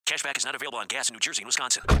Cashback is not available on gas in New Jersey and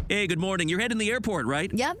Wisconsin. Hey, good morning. You're heading to the airport,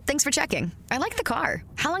 right? Yep, thanks for checking. I like the car.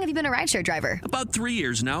 How long have you been a rideshare driver? About 3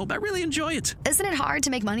 years now. I really enjoy it. Isn't it hard to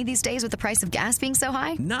make money these days with the price of gas being so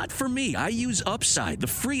high? Not for me. I use Upside, the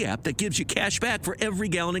free app that gives you cash back for every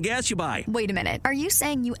gallon of gas you buy. Wait a minute. Are you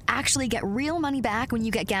saying you actually get real money back when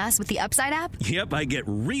you get gas with the Upside app? Yep, I get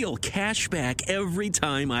real cash back every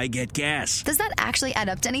time I get gas. Does that actually add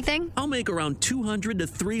up to anything? I'll make around $200 to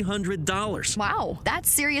 $300. Wow, that's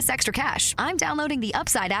serious extra cash. I'm downloading the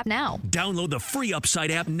Upside app now. Download the free Upside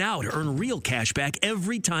app now to earn real cash back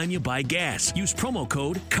every time you buy gas. Use promo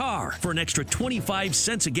code CAR for an extra 25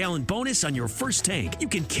 cents a gallon bonus on your first tank. You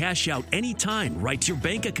can cash out anytime right to your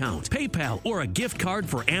bank account, PayPal, or a gift card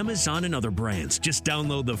for Amazon and other brands. Just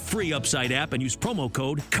download the free Upside app and use promo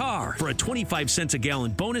code CAR for a 25 cents a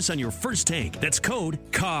gallon bonus on your first tank. That's code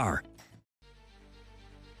CAR.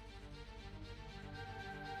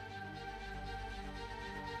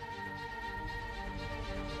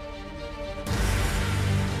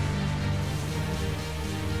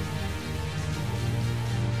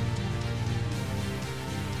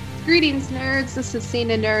 Greetings, nerds. This is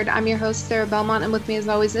Cena Nerd. I'm your host, Sarah Belmont, and with me, as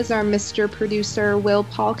always, is our Mr. Producer, Will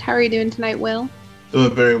Paul. How are you doing tonight, Will?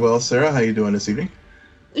 Doing very well, Sarah. How are you doing this evening?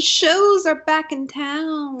 The shows are back in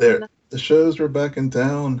town. The shows are back in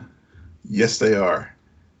town. Yes, they are.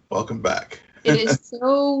 Welcome back. It is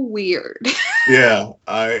so weird. Yeah,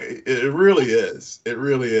 it really is. It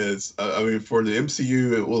really is. I mean, for the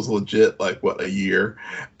MCU, it was legit a year,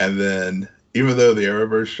 and then even though the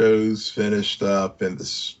Arrowverse shows finished up in the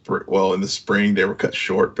spring, they were cut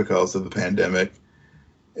short because of the pandemic.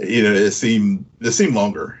 You know, it seemed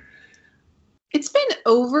longer. It's been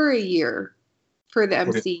over a year for the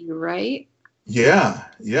MCU, right? Yeah,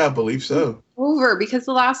 I believe so. Over, because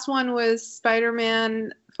the last one was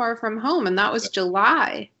Spider-Man Far From Home, and that was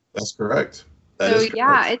July. That's correct.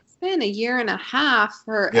 It's been a year and a half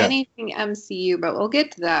for anything MCU, but we'll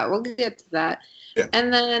get to that. Yeah.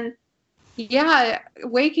 And then,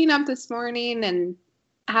 waking up this morning and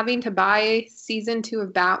having to buy season 2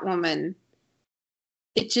 of Batwoman,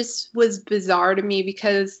 it just was bizarre to me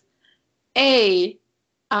because,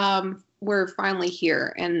 we're finally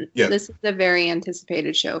here, and this is a very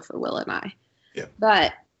anticipated show for Will and I. Yeah.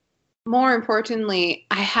 But more importantly,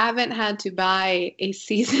 I haven't had to buy a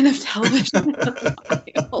season of television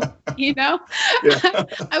in a while. You know,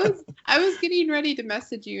 I was getting ready to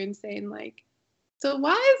message you and saying so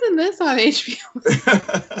why isn't this on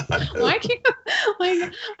HBO? Why can't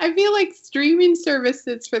I feel like streaming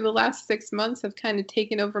services for the last 6 months have kind of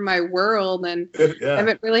taken over my world, and I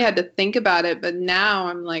haven't really had to think about it. But now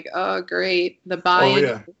I'm like, oh great, the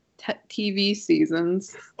buy-in TV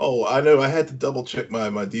seasons. Oh, I know. I had to double check my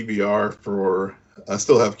DVR I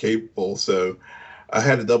still have cable, so I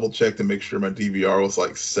had to double check to make sure my DVR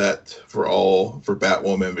was set for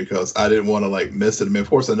Batwoman, because I didn't want to miss it. I mean,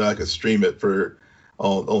 of course, I know I could stream it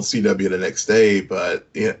on CW the next day, but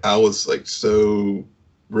I was so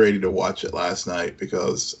ready to watch it last night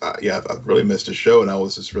because I've really missed a show, and I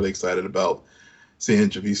was just really excited about seeing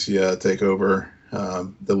Javicia take over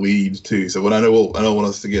the lead too. So I don't want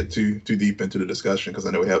us to get too deep into the discussion, because I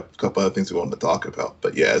know we have a couple other things we wanted to talk about.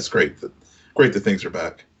 But it's great that things are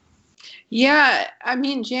back. Yeah, I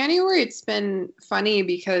mean, January, it's been funny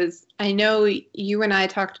because I know you and I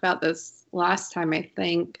talked about this last time, I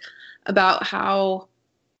think, about how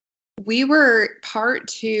we were part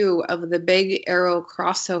 2 of the big Arrow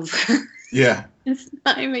crossover. Yeah. This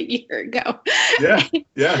time a year ago.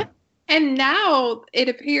 Yeah. And now it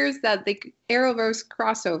appears that the Arrowverse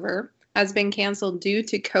crossover has been canceled due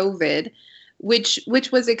to COVID, which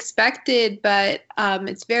was expected, but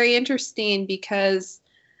it's very interesting because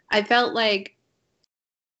I felt like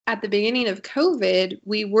at the beginning of COVID,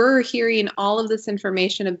 we were hearing all of this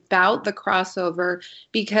information about the crossover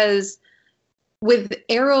because with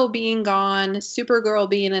Arrow being gone, Supergirl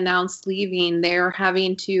being announced leaving, they're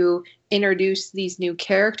having to introduce these new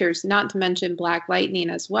characters, not to mention Black Lightning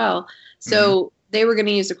as well. So they were going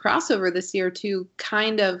to use a crossover this year to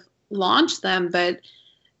kind of launch them. But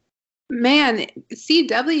man,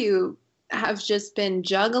 CW have just been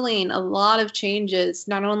juggling a lot of changes,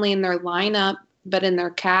 not only in their lineup, but in their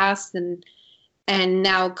cast and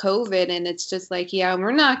now COVID. And it's just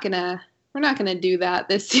we're not gonna do that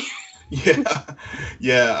this year.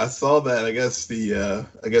 Yeah, I saw that. I guess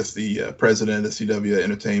the president of CW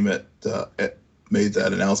Entertainment made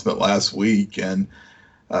that announcement last week, and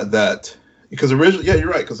that because originally, you're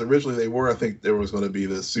right. Because originally I think there was going to be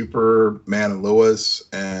the Superman and Lois,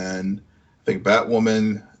 and I think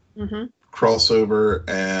Batwoman crossover,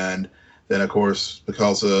 and Then, of course,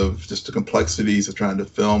 because of just the complexities of trying to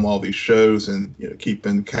film all these shows and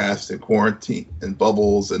keeping cast in quarantine and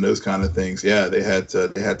bubbles and those kind of things, they had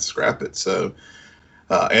to scrap it. So,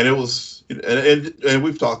 and it was, and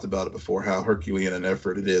we've talked about it before, how Herculean an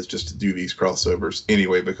effort it is just to do these crossovers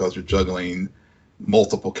anyway, because you're juggling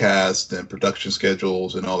multiple cast and production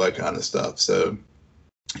schedules and all that kind of stuff. So,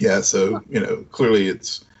 clearly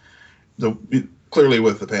clearly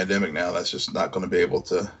with the pandemic now, that's just not going to be able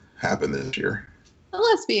to happen this year. Well,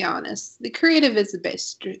 let's be honest. The creative is a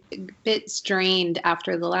bit strained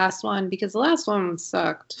after the last one, because the last one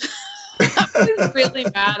sucked. I was really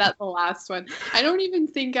mad at the last one. I don't even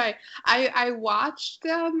think I watched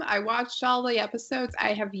them. I watched all the episodes.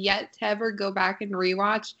 I have yet to ever go back and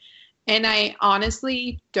rewatch. And I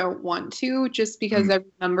honestly don't want to, just because I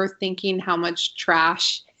remember thinking how much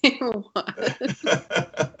trash it was.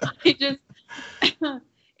 I just...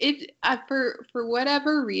 for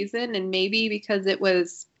whatever reason, and maybe because it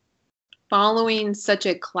was following such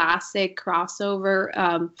a classic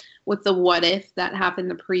crossover with the What If that happened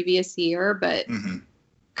the previous year, but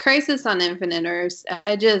Crisis on Infinite Earths,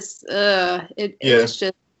 I just it was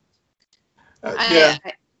just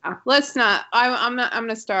let's not. I'm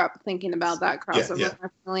gonna start thinking about that crossover. My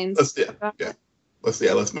feelings.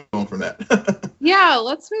 Let's move on from that. Yeah,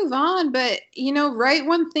 let's move on. But, right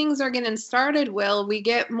when things are getting started, Will, we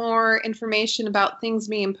get more information about things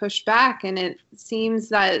being pushed back. And it seems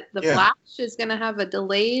that The Flash is going to have a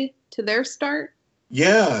delay to their start.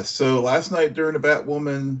 Yeah. So last night during the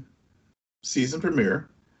Batwoman season premiere,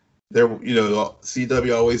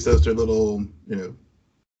 CW always does their little,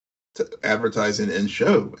 advertising and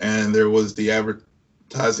show. And there was the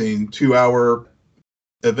advertising 2-hour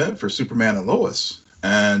event for Superman and Lois.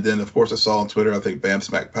 And then, of course, I saw on Twitter, I think Bam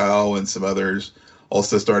Smack Powell and some others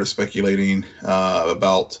also started speculating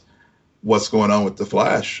about what's going on with The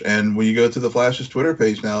Flash. And when you go to The Flash's Twitter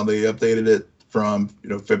page now, they updated it from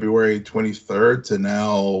February 23rd to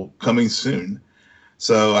now coming soon.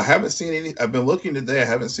 So I haven't seen any. I've been looking today. I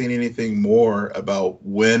haven't seen anything more about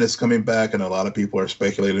when it's coming back. And a lot of people are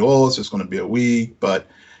speculating, it's just going to be a week. But,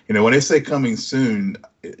 when they say coming soon,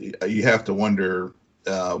 you have to wonder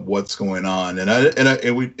what's going on,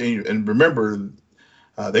 and remember,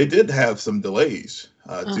 they did have some delays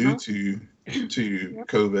due to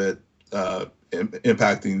COVID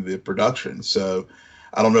impacting the production. So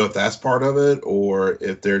I don't know if that's part of it, or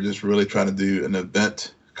if they're just really trying to do an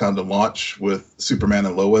event kind of launch with Superman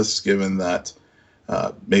and Lois, given that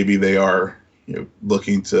maybe they are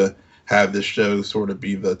looking to have this show sort of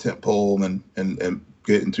be the tentpole and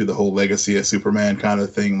get into the whole legacy of Superman kind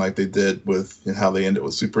of thing, like they did with how they ended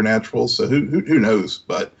with Supernatural. So who knows?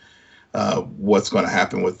 But what's going to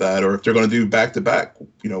happen with that, or if they're going to do back to back,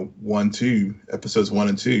 episodes 1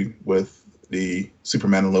 and 2 with the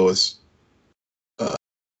Superman and Lois.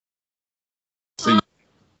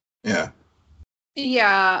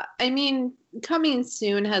 Yeah. I mean, coming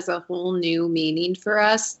soon has a whole new meaning for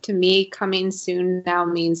us. To me, coming soon now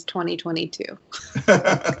means 2022.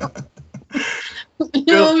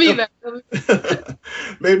 It'll be there.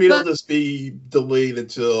 Maybe it'll just be delayed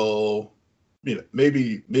until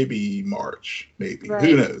maybe March, maybe. Right.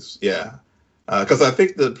 Who knows? Yeah, because I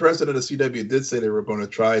think the president of CW did say they were going to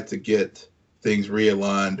try to get things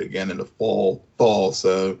realigned again in the fall.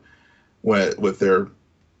 So with their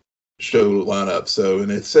show lineup. So,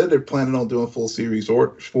 and it said they're planning on doing full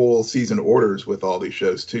season orders with all these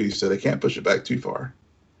shows too. So they can't push it back too far.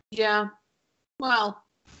 Yeah. Well,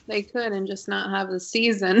 they could and just not have the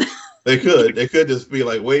season. They could just be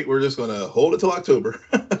like, wait, we're just going to hold it till October.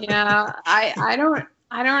 Yeah, I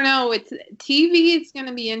don't know. It's TV. It's going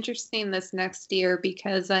to be interesting this next year,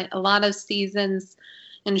 because a lot of seasons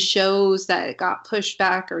and shows that got pushed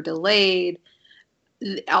back or delayed,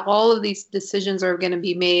 all of these decisions are going to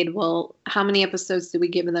be made. Well, how many episodes do we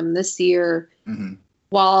give them this year? Mm-hmm.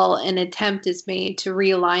 While an attempt is made to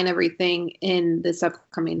realign everything in this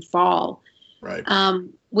upcoming fall. Right.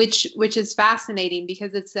 Which is fascinating,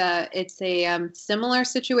 because it's a similar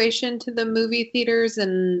situation to the movie theaters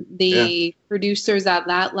and the producers at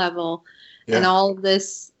that level, and all of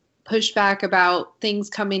this pushback about things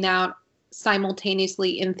coming out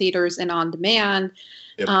simultaneously in theaters and on demand.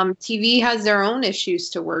 Yep. TV has their own issues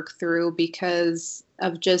to work through because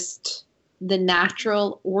of just the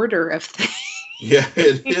natural order of things. Yeah,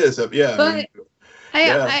 it is. Yeah. But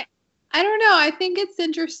I don't know. I think it's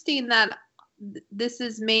interesting that this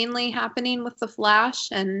is mainly happening with The Flash,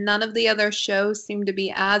 and none of the other shows seem to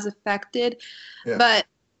be as affected. Yeah. But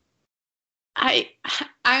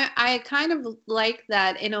I kind of like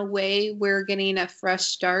that in a way. We're getting a fresh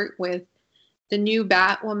start with the new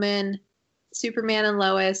Batwoman, Superman and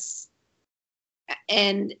Lois,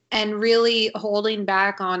 and really holding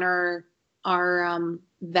back on our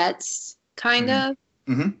vets kind of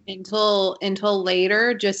until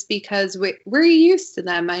later, just because we're used to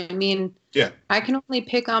them. I mean, I can only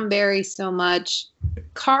pick on Barry so much.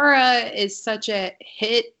 Kara is such a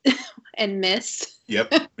hit and miss.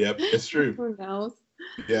 Yep, it's true. Who knows?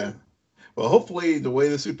 Yeah. Well, hopefully the way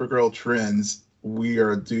the Supergirl trends, we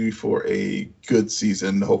are due for a good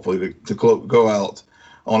season. Hopefully to go out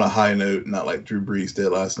on a high note, not like Drew Brees did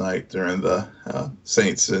last night during the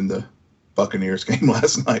Saints and the Buccaneers game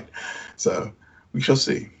last night. So we shall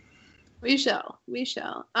see. We shall.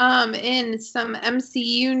 In some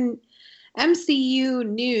MCU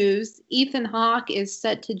news, Ethan Hawke is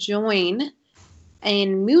set to join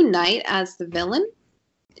in Moon Knight as the villain.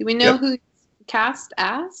 Do we know who he's cast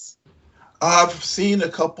as? I've seen a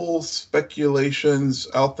couple speculations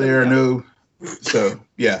out there. No, so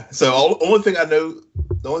yeah. So only thing I know,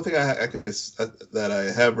 the only thing I guess that I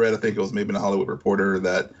have read, I think it was maybe in a Hollywood Reporter,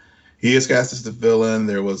 that he is cast as the villain.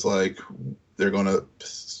 There was like they're going to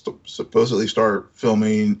supposedly start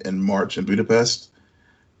filming in March in Budapest.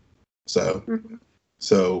 So,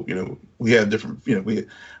 so we have different. We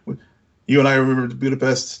you and I remember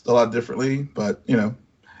Budapest a lot differently, but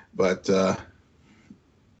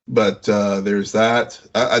there's that.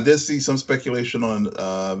 I did see some speculation on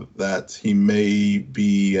that he may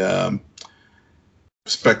be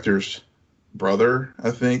Spectre's brother,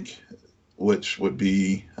 I think, which would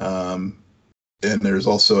be. And there's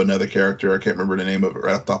also another character, I can't remember the name of it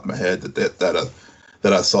right off the top of my head that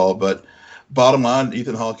I saw. But bottom line,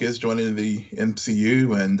 Ethan Hawke is joining the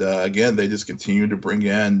MCU, and again, they just continue to bring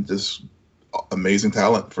in this amazing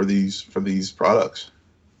talent for these products.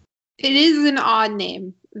 It is an odd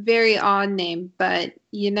name, very odd name, but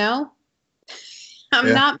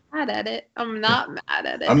I'm not mad at it. I'm not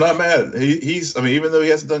mad. He's even though he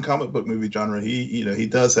hasn't done comic book movie genre, he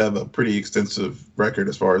does have a pretty extensive record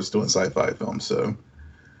as far as doing sci-fi films. So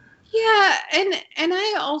yeah, and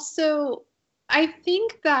I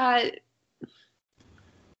think that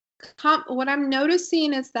what I'm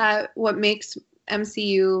noticing is that what makes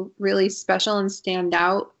MCU really special and stand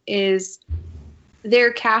out is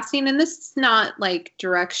their casting, and this is not like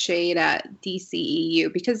direct shade at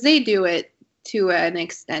DCEU because they do it to an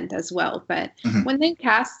extent as well, but when they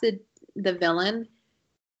casted the villain,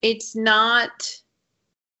 it's not.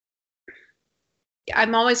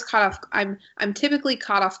 I'm always caught off. I'm typically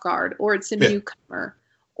caught off guard, or it's a newcomer,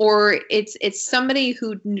 or it's somebody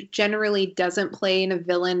who generally doesn't play in a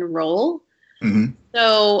villain role.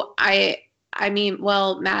 So I mean,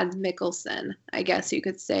 well, Mads Mikkelsen, I guess you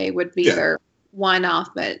could say, would be their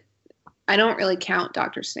one-off, but I don't really count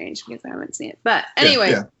Doctor Strange because I haven't seen it. But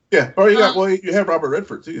anyway. Yeah. Or you have Robert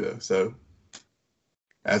Redford too, though. So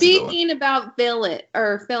speaking about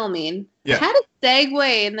filming, I had a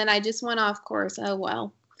segue and then I just went off course. Oh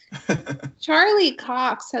well. Charlie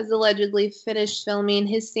Cox has allegedly finished filming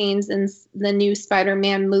his scenes in the new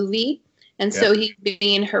Spider-Man movie. And so he's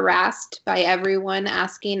being harassed by everyone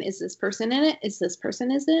asking, is this person in it? Is this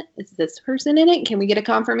person in it? Is this person in it? Can we get a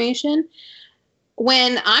confirmation?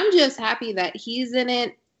 When I'm just happy that he's in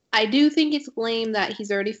it. I do think it's lame that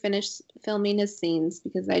he's already finished filming his scenes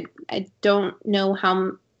because I don't know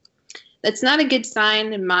how. That's not a good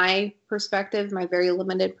sign in my perspective, my very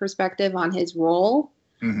limited perspective on his role.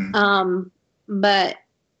 But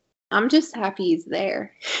I'm just happy he's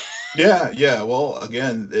there. Yeah. Well,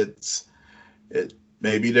 again, it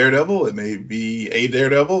may be Daredevil. It may be a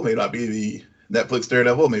Daredevil. It may not be the Netflix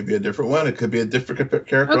Daredevil. It may be a different one. It could be a different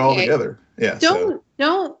character altogether. Yeah.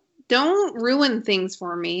 Don't ruin things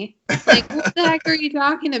for me. Like, what the heck are you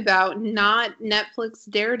talking about? Not Netflix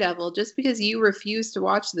Daredevil. Just because you refuse to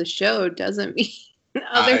watch the show doesn't mean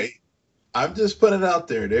I'm just putting it out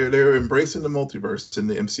there. They're embracing the multiverse in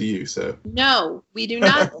the MCU. So no, we do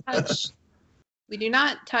not touch. We do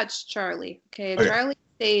not touch Charlie. Okay, Charlie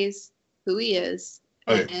stays who he is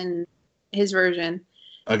in his version.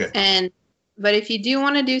 Okay. But if you do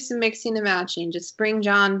want to do some mixing and matching, just bring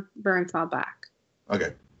John Bernthal back.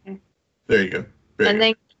 Okay. There you go.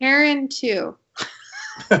 Then Karen too.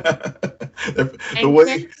 the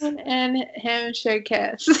way Karen and him should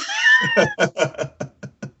kiss.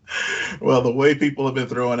 Well, the way people have been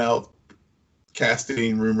throwing out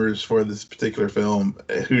casting rumors for this particular film,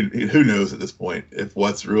 who knows at this point if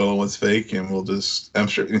what's real and what's fake, and I'm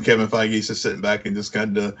sure Kevin Feige's just sitting back and just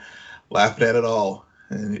kind of laughing at it all,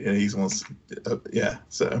 and he's wants,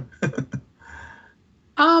 so.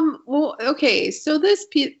 Well, okay, so this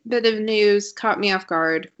bit of news caught me off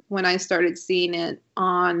guard when I started seeing it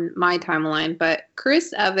on my timeline, but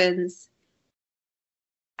Chris Evans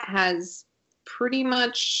has pretty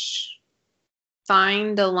much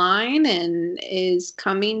signed a line and is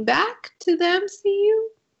coming back to the MCU?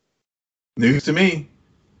 News to me.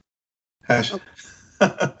 That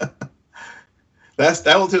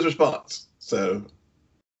was his response. So.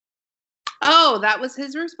 Oh, that was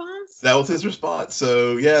his response? That was his response.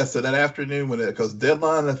 So yeah, so that afternoon because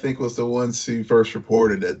Deadline, I think, was the ones who first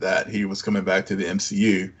reported it, that he was coming back to the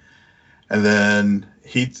MCU. And then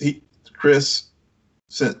Chris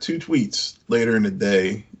sent 2 tweets later in the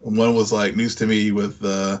day. One was like news to me with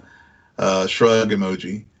the shrug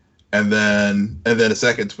emoji. And then the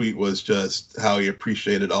second tweet was just how he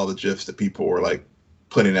appreciated all the GIFs that people were like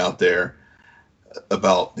putting out there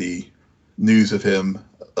about the news of him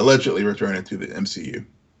allegedly returning to the MCU.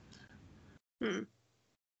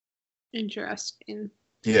 Interesting.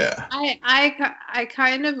 Yeah. I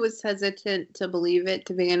kind of was hesitant to believe it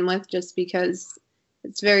to begin with, just because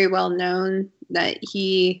it's very well known that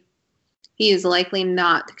he is likely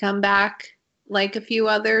not to come back like a few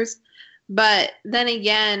others. But then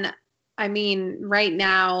again, I mean, right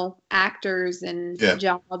now, actors and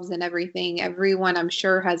jobs and everything, everyone I'm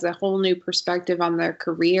sure has a whole new perspective on their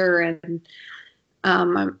career, and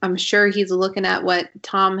I'm sure he's looking at what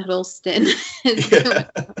Tom Hiddleston is doing.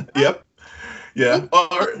 Yep. Yeah.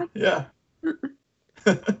 Yeah.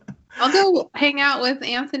 I'll go hang out with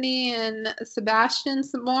Anthony and Sebastian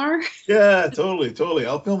some more. Yeah, totally.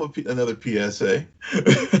 I'll film another PSA.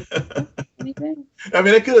 I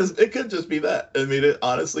mean, it could just be that. I mean, it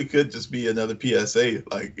honestly could just be another PSA,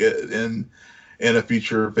 like in a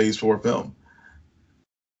future Phase 4 film.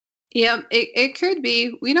 Yeah, it could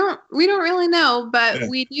be. We don't really know, but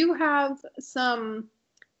we do have some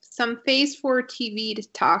Phase 4 TV to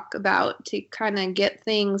talk about to kind of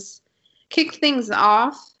kick things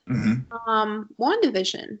off. Mm-hmm.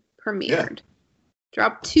 WandaVision premiered.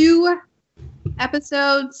 Dropped 2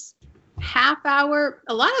 episodes, half hour,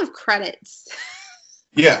 a lot of credits.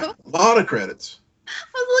 Yeah, a lot of credits. I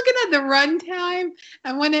was looking at the runtime,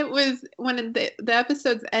 and when the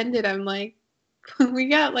episodes ended, I'm like, we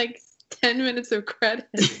got like 10 minutes of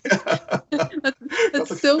credits.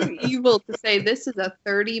 That's so evil to say this is a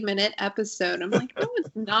 30-minute episode. I'm like, no, it's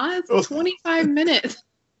not. It's 25 minutes.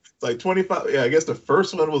 Like 25. Yeah, I guess the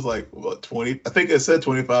first one was like 20. I think it said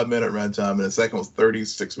 25-minute runtime, and the second was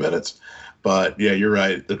 36 minutes. But yeah, you're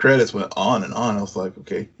right. The credits went on and on. I was like,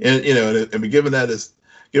 okay, and given that as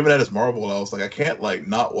Marvel, I was like, I can't like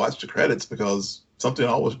not watch the credits because something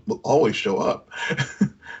will always show up.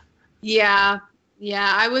 Yeah,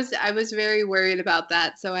 I was very worried about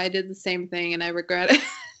that, so I did the same thing, and I regret it.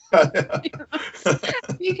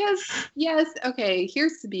 Because yes, okay,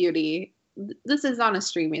 here's the beauty. This is on a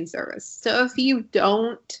streaming service, so if you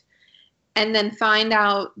don't, and then find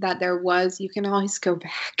out that there was, you can always go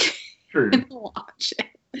back and watch it.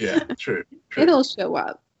 Yeah, true. It'll show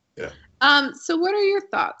up. Yeah. So what are your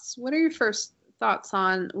thoughts? What are your first thoughts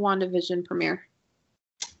on WandaVision premiere?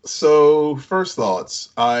 So first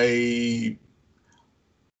thoughts,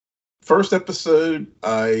 first episode,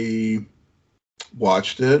 I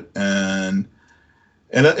watched it and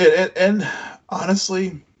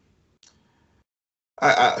honestly,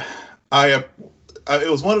 I it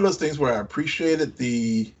was one of those things where I appreciated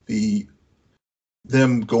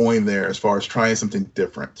them going there as far as trying something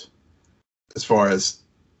different, as far as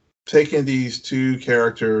taking these 2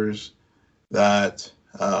 characters that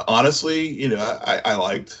honestly, I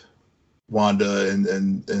liked Wanda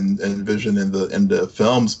and Vision in the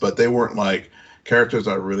films, but they weren't like characters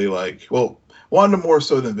I really like. Well, Wanda more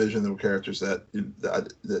so than Vision. There were characters that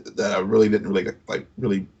I really didn't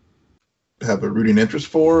really have a rooting interest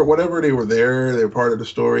for, or whatever. They were there, they were part of the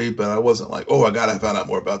story, but I wasn't like, oh, I gotta find out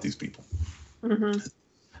more about these people. Mm-hmm.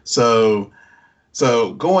 So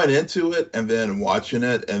going into it and then watching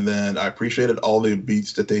it, and then I appreciated all the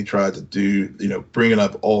beats that they tried to do, bringing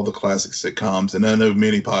up all the classic sitcoms. And I know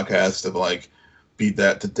many podcasts have like beat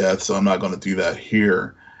that to death, so I'm not going to do that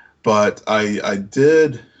here. But I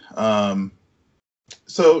did.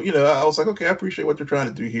 So, I was like, okay, I appreciate what they're trying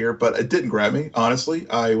to do here, but it didn't grab me, honestly.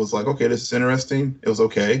 I was like, okay, this is interesting. It was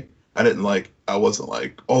okay. I wasn't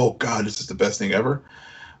like, oh God, this is the best thing ever.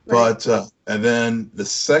 Right. But, and then the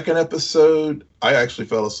second episode, I actually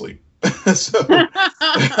fell asleep. So, I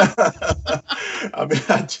mean,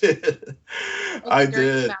 I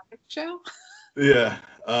did. Show? Yeah.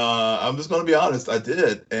 I'm just going to be honest. I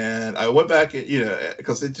did. And I went back,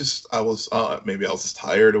 because I was maybe I was just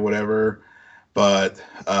tired or whatever. But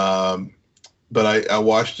I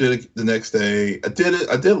watched it the next day. I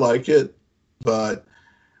did like it, but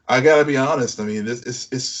I gotta be honest. I mean,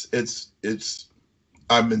 it's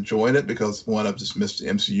I'm enjoying it because one, I've just missed the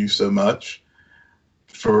MCU so much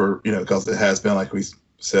because it has been, like we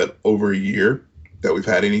said, over a year. that we've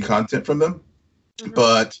had any content from them. Mhm.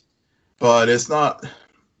 But it's not.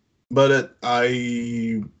 But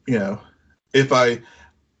if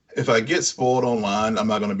I get spoiled online, I'm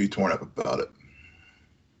not going to be torn up about it.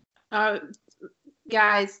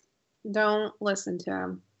 Guys, don't listen to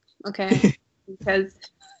him, okay? Because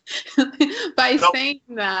by saying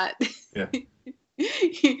that, Yeah.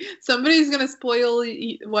 somebody's going to spoil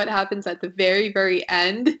what happens at the very, very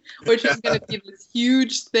end, which is going to be this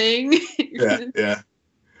huge thing. Yeah.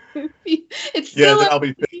 It's still then up I'll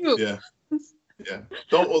be to you. Yeah.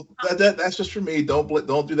 Don't that's just for me. Don't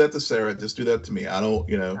do that to Sarah. Just do that to me. I don't.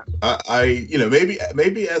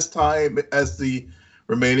 Maybe as the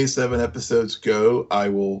remaining 7 episodes go, I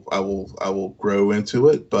will grow into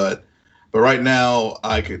it. But right now,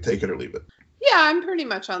 I could take it or leave it. Yeah, I'm pretty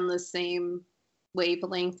much on the same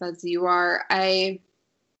wavelength as you are. I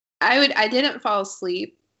didn't fall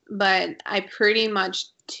asleep, but I pretty much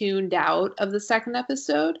tuned out of the second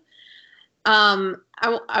episode.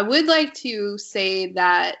 I would like to say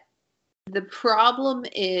that the problem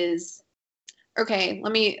is, okay,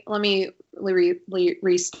 let me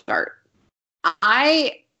restart.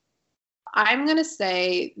 I'm going to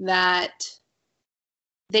say that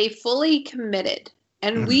they fully committed,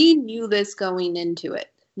 and we knew this going into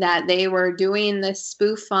it, that they were doing this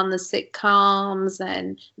spoof on the sitcoms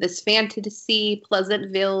and this fantasy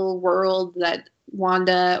Pleasantville world that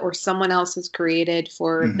Wanda or someone else has created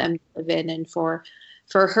for them to live in, and for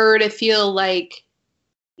her to feel like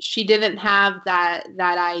she didn't have that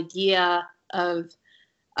idea of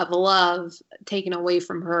love taken away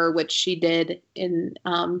from her, which she did in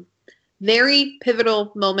very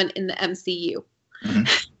pivotal moment in the MCU.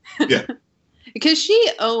 Yeah. Because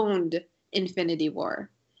she owned Infinity War.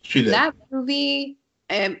 She did. That movie,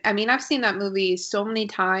 I mean, I've seen that movie so many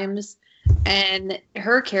times, and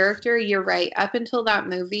her character, you're right, up until that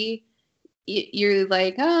movie, you're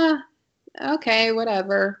like, okay,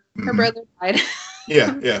 whatever. Her brother died.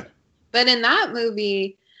 Yeah. But in that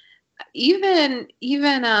movie, even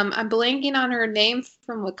I'm blanking on her name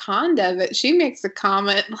from Wakanda, but she makes a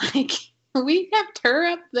comment like, we kept her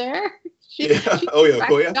up there. She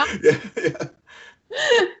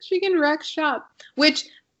can wreck shop. Which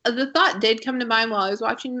the thought did come to mind while I was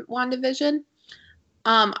watching WandaVision.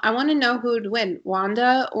 I want to know who would win,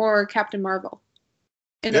 Wanda or Captain Marvel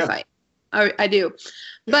in a fight. I do.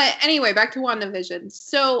 But anyway, back to WandaVision.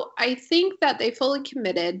 So I think that they fully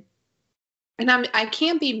committed, and I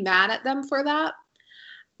can't be mad at them for that,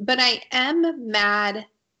 but I am mad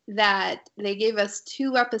that they gave us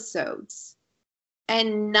 2 episodes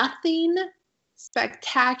and nothing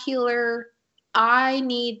spectacular, I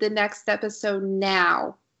need the next episode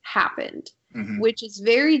now happened, which is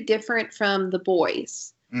very different from The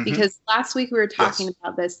Boys. Because last week we were talking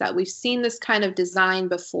about this, that we've seen this kind of design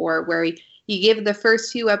before where you give the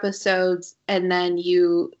first few episodes and then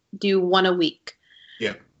you do 1 a week.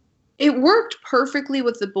 Yeah. It worked perfectly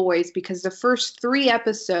with The Boys because the first 3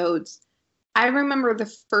 episodes, I remember the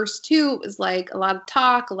first 2 was like a lot of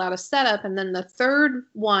talk, a lot of setup, and then the third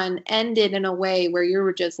one ended in a way where you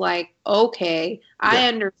were just like, okay, I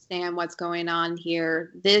understand what's going on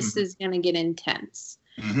here. This is going to get intense.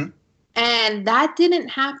 And that didn't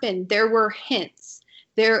happen. There were hints.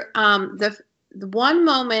 The one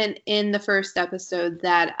moment in the first episode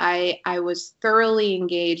that I was thoroughly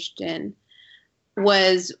engaged in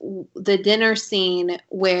was the dinner scene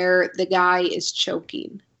where the guy is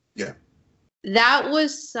choking. Yeah. That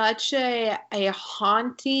was such a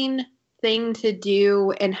haunting thing to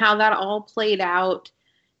do, and how that all played out,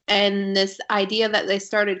 and this idea that they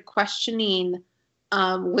started questioning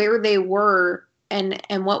where they were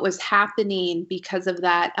and what was happening because of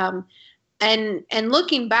that. And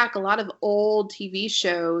looking back, a lot of old TV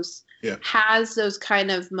shows has those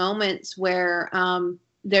kind of moments where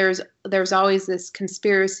there's always this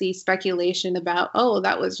conspiracy speculation about, oh,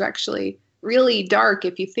 that was actually really dark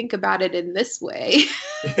if you think about it in this way.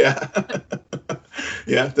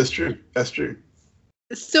 Yeah, that's true.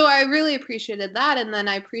 So I really appreciated that, and then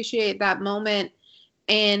I appreciate that moment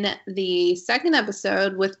in the second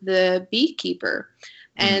episode with the beekeeper,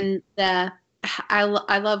 and I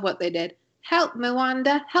love what they did. Help me,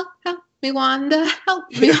 Wanda! Help me, Wanda!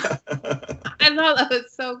 Help me! I thought that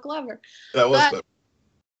was so clever. That was clever.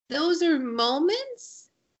 Those are moments.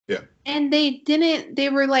 Yeah. And they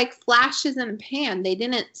were like flashes in a pan. They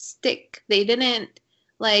didn't stick. They didn't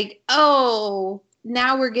like, oh,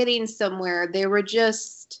 now we're getting somewhere. They were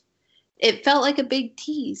just, it felt like a big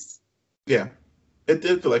tease. Yeah, it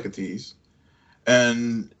did feel like a tease.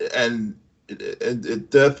 And it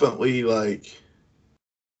definitely, like,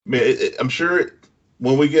 I mean, I'm sure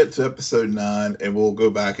when we get to episode 9, and we'll go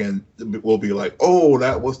back and we'll be like, oh,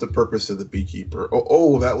 that was the purpose of the beekeeper.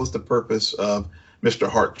 Oh, that was the purpose of Mr.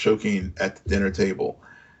 Hart choking at the dinner table.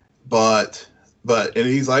 But in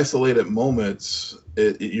these isolated moments,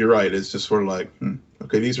 you're right. It's just sort of like,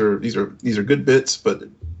 okay, these are good bits,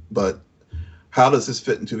 but how does this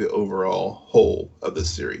fit into the overall whole of this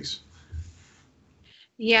series?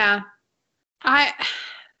 Yeah,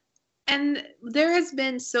 and there has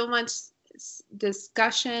been so much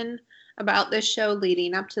discussion about this show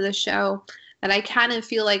leading up to the show that I kind of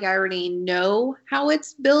feel like I already know how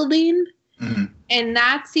it's building. Mm-hmm. And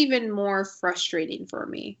that's even more frustrating for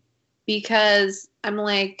me because I'm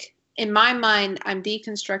like, in my mind, I'm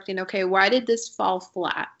deconstructing, okay, why did this fall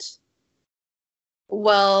flat?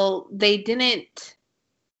 Well, they didn't,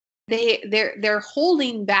 they're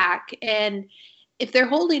holding back. And if they're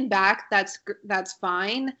holding back, that's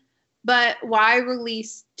fine. But why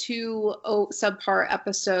release 2 subpar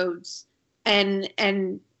episodes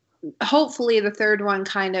and hopefully the third one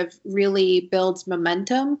kind of really builds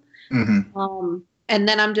momentum. Mm-hmm. And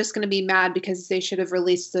then I'm just going to be mad because they should have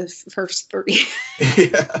released the first 3.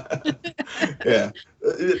 Yeah. Yeah.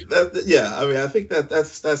 I mean, I think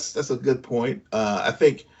that's a good point. I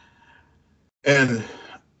think, and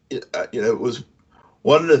it was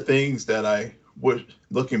one of the things that I was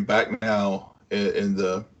looking back now in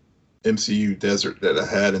the MCU desert that I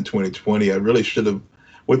had in 2020. I really should have,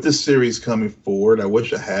 with this series coming forward, I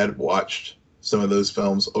wish I had watched some of those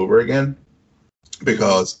films over again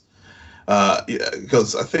because I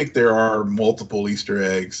think there are multiple Easter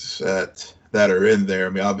eggs that are in there. I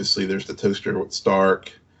mean, obviously there's the toaster with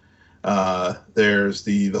Stark. There's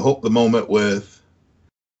the moment with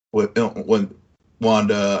when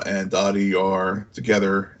Wanda and Dottie are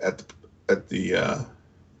together at the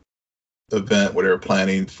event where they were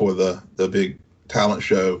planning for the big talent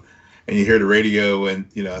show, and you hear the radio, and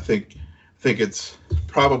I think it's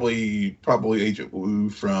probably Agent Wu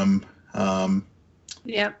from Ant-Man.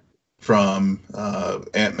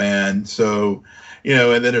 So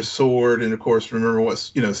and then there's sword, and of course remember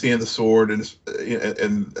what's seeing the sword and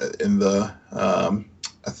the I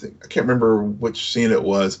can't remember which scene it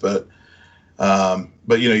was, but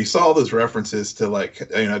you saw all those references to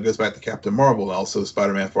it goes back to Captain Marvel and also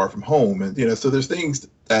Spider-Man Far From Home, and so there's things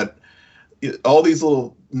that all these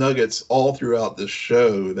little nuggets all throughout this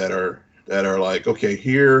show that are like, okay,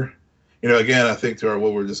 here, again, I think to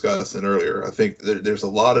what we were discussing earlier, I think there's a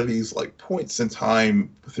lot of these like points in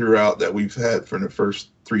time throughout that we've had from the first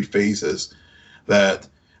 3 phases that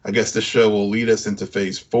I guess this show will lead us into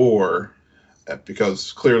phase 4,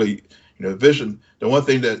 because clearly, Vision, the one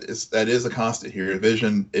thing that is a constant here,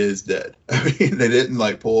 Vision is dead. I mean, they didn't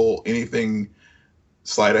pull anything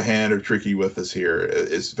sleight of hand or tricky with us here.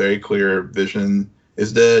 It's very clear Vision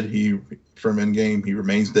is dead. From Endgame, he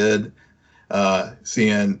remains dead.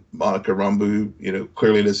 Seeing Monica Rambeau,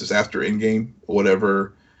 clearly this is after Endgame,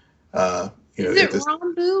 whatever. Is it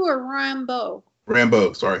Rambeau or Rambeau?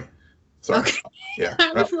 Rambeau, sorry. Okay. Yeah,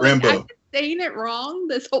 Rambeau. Saying it wrong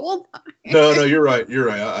this whole time. No, you're right.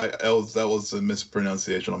 That was a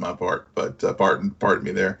mispronunciation on my part, but pardon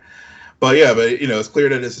me there. But yeah, it's clear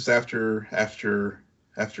that this is after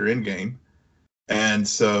Endgame, and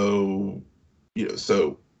so and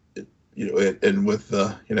with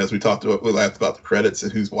the as we talked about, we laughed about the credits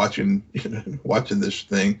and who's watching this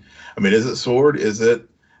thing. I mean, is it Sword? Is it?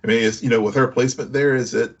 I mean, is with her placement there,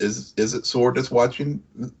 is it Sword that's watching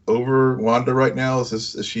over Wanda right now?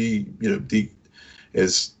 Is she building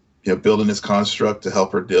this construct to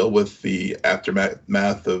help her deal with the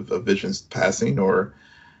aftermath of Vision's passing, or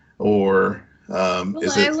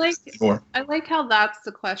is it more? I like how that's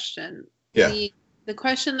the question. Yeah. The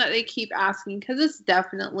question that they keep asking, because it's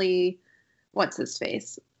definitely what's his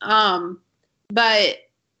face. But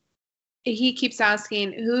he keeps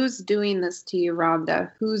asking, who's doing this to you,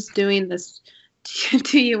 Rhonda? Who's doing this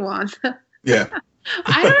to you, Wanda? Yeah.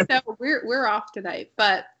 I don't know. We're off tonight,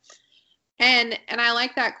 but and I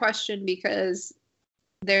like that question because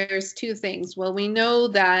there's 2 things. Well, we know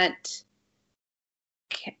that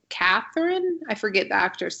Catherine, I forget the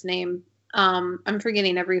actor's name. I'm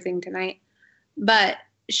forgetting everything tonight, but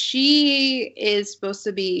she is supposed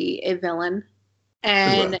to be a villain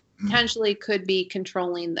and potentially could be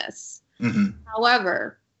controlling this. Mm-hmm.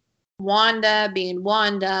 However, Wanda being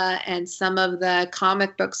Wanda and some of the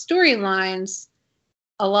comic book storylines,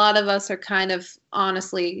 a lot of us are kind of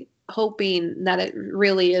honestly hoping that it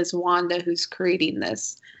really is Wanda who's creating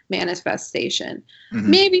this manifestation.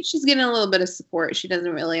 Mm-hmm. Maybe she's getting a little bit of support. She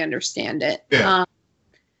doesn't really understand it. Yeah.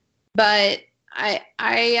 But I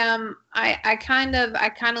kind of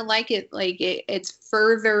like it. Like it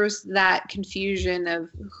furthers that confusion of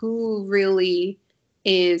who really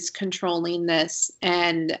is controlling this,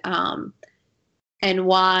 and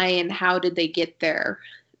why and how did they get there.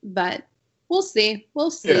 But we'll see.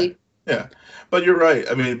 Yeah, but you're right.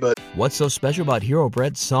 I mean, but What's so special about Hero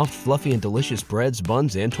Bread's soft, fluffy, and delicious breads,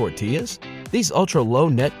 buns, and tortillas? These ultra-low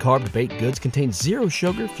net-carb baked goods contain zero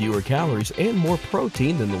sugar, fewer calories, and more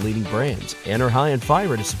protein than the leading brands, and are high in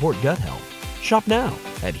fiber to support gut health. Shop now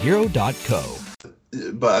at Hero.co.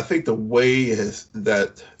 but I think the way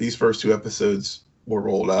that these first two episodes were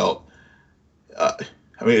rolled out.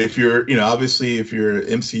 I mean, if you're, obviously, if you're an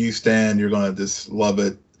MCU stan, you're gonna just love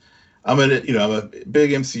it. I'm a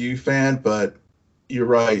big MCU fan, but you're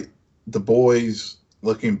right. The Boys,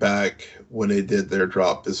 looking back when they did their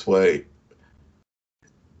drop this way,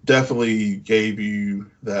 definitely gave you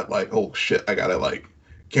that like, oh shit, I gotta like,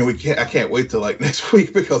 I can't wait till like next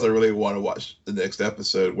week because I really want to watch the next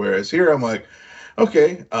episode. Whereas here I'm like,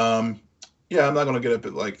 okay, yeah, I'm not gonna get up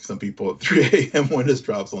at like some people at 3 a.m. when this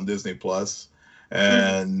drops on Disney Plus.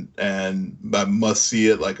 And I must see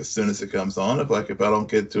it like as soon as it comes on. If I don't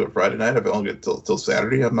get to it Friday night, if I don't get till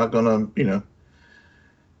Saturday, I'm not gonna,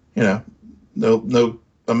 no,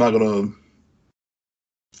 I'm not gonna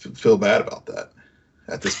feel bad about that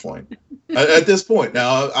at this point. At this point,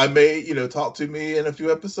 now I may, talk to me in a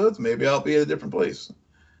few episodes. Maybe I'll be at a different place.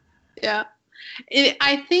 Yeah,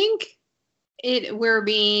 I think we're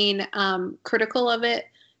being critical of it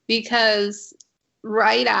because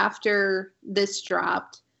right after this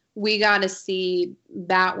dropped, we got to see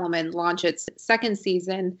Batwoman launch its second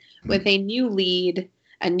season with a new lead,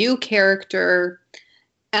 a new character.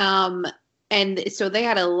 And so they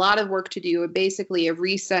had a lot of work to do, basically a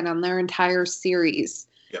reset on their entire series.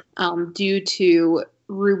 Yep. Due to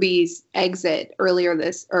Ruby's exit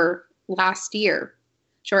last year,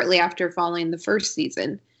 shortly after following the first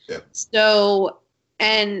season. Yep. So,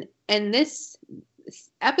 and this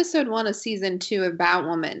episode 1 of season 2 of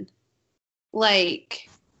Batwoman, like,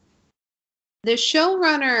 the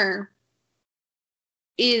showrunner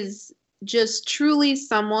is just truly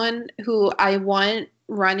someone who I want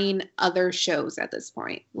running other shows at this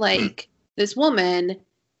point. Like, this woman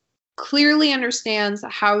clearly understands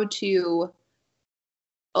how to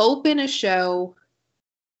open a show,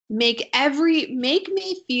 make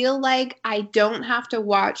me feel like I don't have to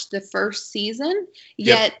watch the first season,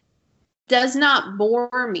 yet does not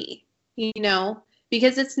bore me,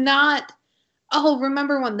 because it's not, oh,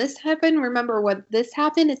 remember when this happened? Remember what this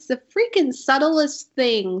happened? It's the freaking subtlest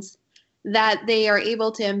things that they are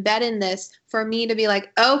able to embed in this for me to be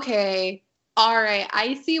like, okay, all right,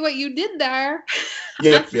 I see what you did there.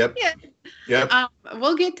 Yep.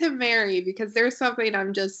 We'll get to Mary because there's something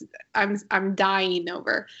I'm dying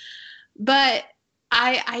over. But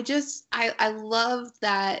I love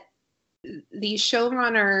that the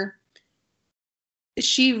showrunner,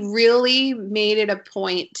 she really made it a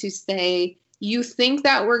point to say, you think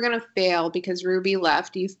that we're going to fail because Ruby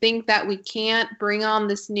left. You think that we can't bring on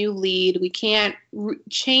this new lead. We can't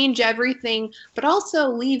change everything, but also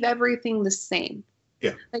leave everything the same.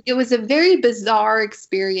 Yeah. Like, it was a very bizarre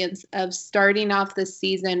experience of starting off the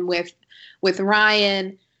season with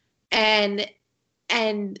Ryan and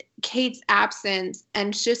Kate's absence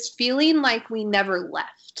and just feeling like we never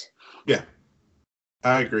left. Yeah,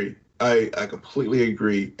 I agree. I completely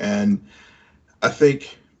agree. And I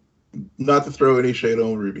think, not to throw any shade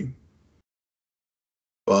on Ruby,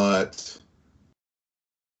 but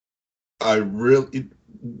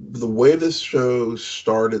the way this show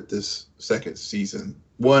started this second season,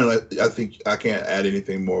 one, I think I can't add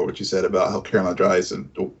anything more what you said about how Caroline Dries and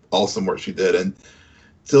the awesome work she did and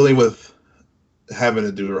dealing with having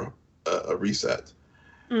to do a reset.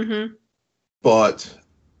 Mm-hmm. But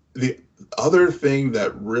the other thing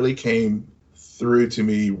that really came through to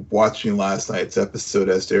me watching last night's episode,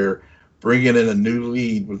 as they're bringing in a new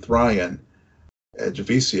lead with Ryan and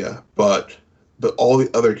Javicia, but all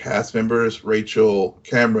the other cast members, Rachel,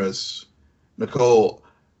 Camrys, Nicole,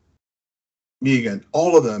 Megan,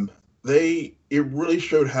 all of them, it really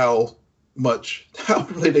showed how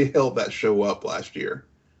really they held that show up last year.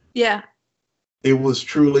 Yeah. It was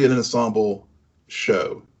truly an ensemble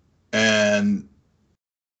show. And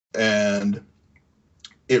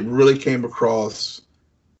it really came across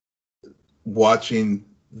watching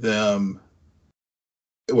them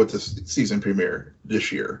with the season premiere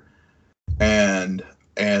this year. And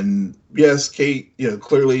yes, Kate,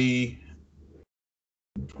 clearly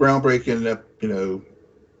groundbreaking,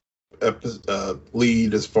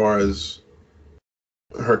 lead as far as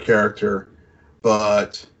her character,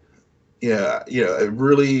 but Yeah, it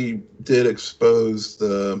really did expose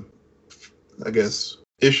the, I guess,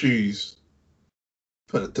 issues.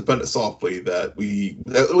 To put it softly, that we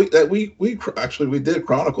actually did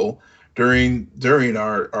chronicle during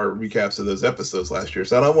our recaps of those episodes last year.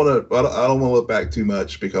 So I don't want to look back too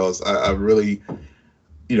much, because I really,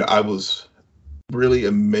 I was really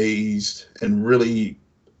amazed and really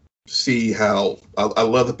see how I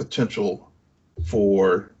love the potential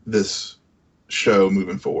for this show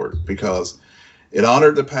moving forward, because it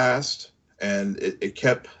honored the past and it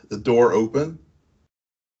kept the door open.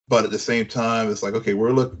 But at the same time, it's like, okay,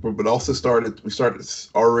 but also we started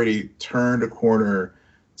already turned a corner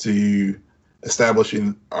to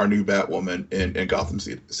establishing our new Batwoman in Gotham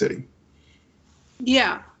City.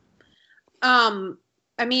 Yeah.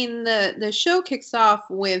 I mean, the show kicks off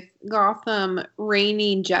with Gotham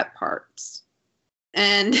raining jet parts.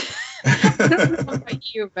 And I don't know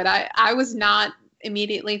about you, but I was not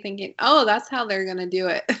immediately thinking, oh, that's how they're going to do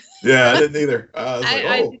it. Yeah, I didn't either.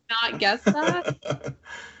 I did not guess that.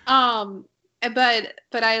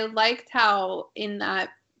 But I liked how in that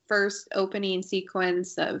first opening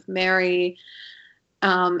sequence of Mary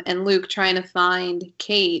and Luke trying to find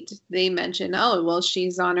Kate, they mentioned, oh, well,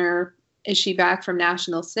 is she back from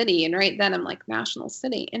National City? And right then I'm like, National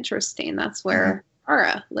City, interesting. That's where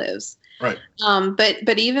Kara lives. Right.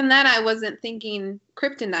 But even then I wasn't thinking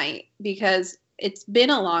Kryptonite, because it's been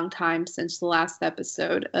a long time since the last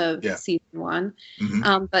episode of season 1.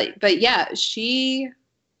 Mm-hmm. But yeah,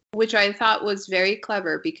 which I thought was very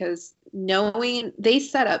clever, because knowing they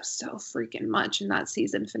set up so freaking much in that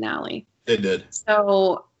season finale. They did.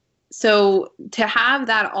 So to have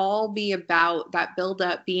that all be about that build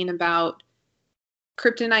up being about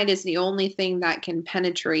Kryptonite is the only thing that can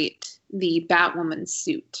penetrate the Batwoman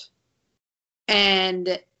suit.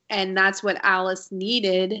 And that's what Alice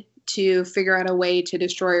needed to figure out a way to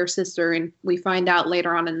destroy her sister. And we find out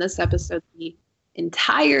later on in this episode the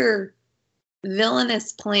entire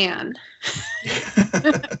villainous plan,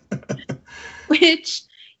 which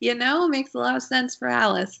makes a lot of sense for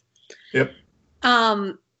Alice. Yep.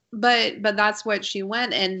 But that's what she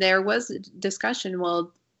went, and there was a discussion.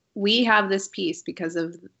 Well, we have this piece because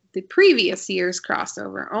of the previous year's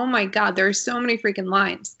crossover. Oh my God, there are so many freaking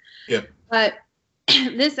lines. Yep. But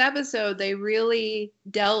this episode, they really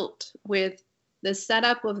dealt with the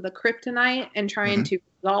setup of the Kryptonite and trying to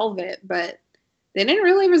resolve it, but they didn't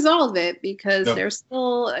really resolve it, because there's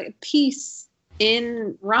still a piece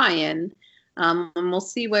in Ryan, and we'll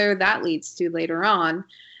see where that leads to later on.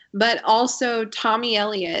 But also, Tommy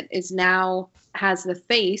Elliott has the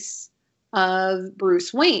face of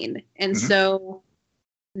Bruce Wayne, and so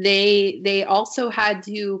they also had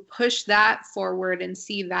to push that forward and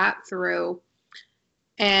see that through,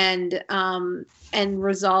 and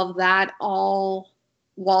resolve that all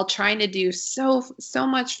while trying to do so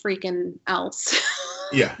much freaking else.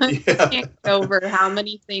 Yeah. I can't go over how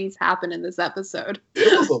many things happen in this episode.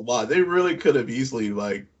 It was a lot. They really could have easily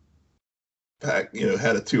had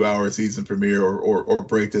a 2-hour season premiere or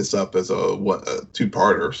break this up as a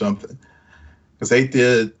 2-parter or something. Because they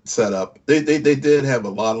did set up, they did have a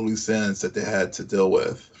lot of loose ends that they had to deal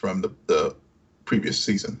with from the previous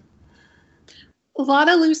season. A lot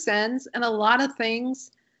of loose ends and a lot of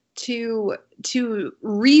things to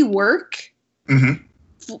rework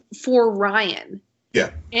for Ryan.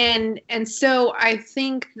 Yeah. And so I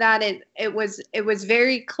think that it was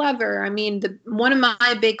very clever. I mean, one of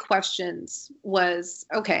my big questions was,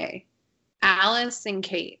 okay, Alice and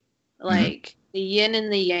Kate, like the yin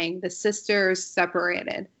and the yang, the sisters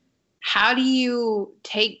separated. How do you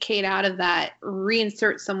take Kate out of that,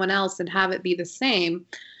 reinsert someone else, and have it be the same?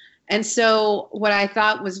 And so what I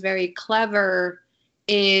thought was very clever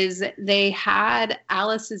is they had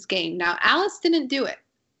Alice's gang. Now, Alice didn't do it.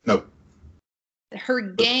 Nope. Her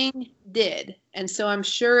gang did. And so I'm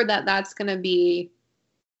sure that that's going to be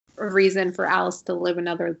a reason for Alice to live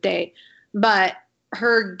another day. But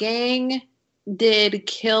her gang did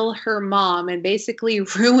kill her mom and basically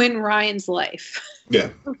ruin Ryan's life. Yeah.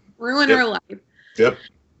 Ruin her life. Yep.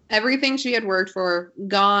 Everything she had worked for,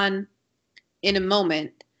 gone in a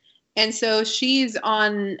moment. And so she's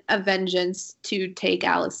on a vengeance to take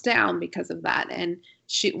Alice down because of that. And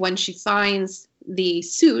when she finds the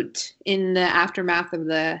suit in the aftermath of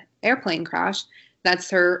the airplane crash, that's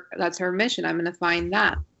her mission. I'm going to find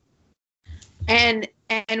that. And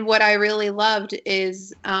what I really loved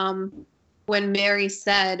is when Mary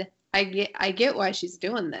said, I get why she's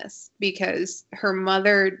doing this, because her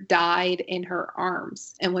mother died in her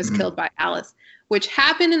arms and was killed by Alice, which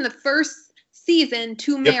happened in the first season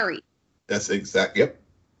to Mary. That's exact. Yep.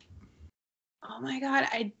 Oh my God.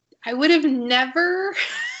 I would have never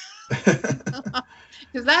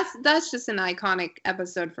Because that's just an iconic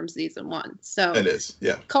episode from season 1. So It is,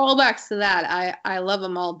 yeah. callbacks to that, I love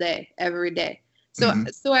them all day, every day. So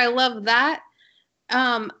so I love that.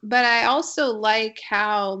 But I also like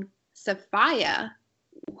how Sophia,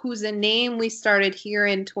 who's a name we started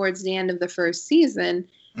hearing towards the end of the first season,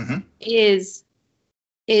 is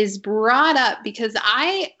brought up because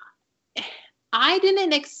I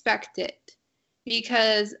didn't expect it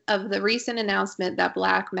because of the recent announcement that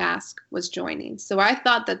Black Mask was joining. So I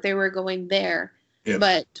thought that they were going there. Yep.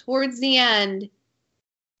 But towards the end,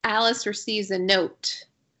 Alice receives a note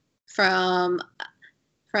from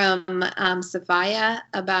Sophia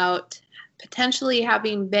about potentially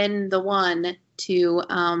having been the one to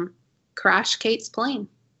crash Kate's plane.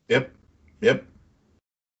 Yep.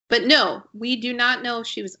 But no, we do not know if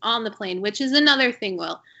she was on the plane, which is another thing,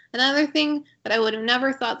 Will. Another thing that I would have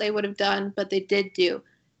never thought they would have done, but they did do.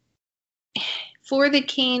 For the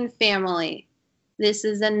Kane family, this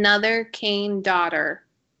is another Kane daughter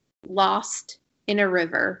lost in a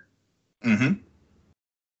river.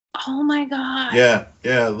 Oh my God.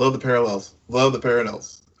 Yeah. Love the parallels.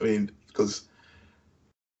 I mean, because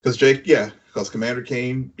Jake, because Commander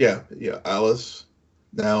Kane, Alice,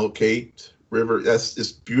 now Kate, River, that's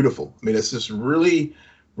just beautiful. I mean, it's just really,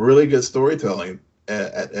 really good storytelling.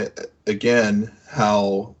 Again,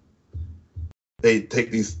 how they take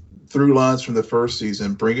these through lines from the first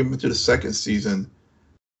season, bring them into the second season,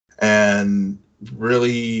 and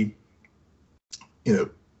really,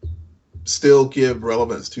 still give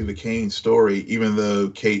relevance to the Kane story, even though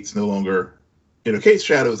Kate's no longer, Kate's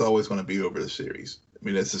shadow is always going to be over the series. I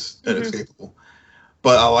mean, it's just inescapable.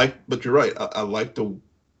 But you're right. I like the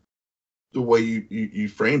way you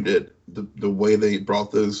framed it, the way they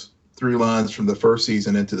brought those through lines from the first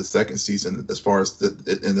season into the second season, as far as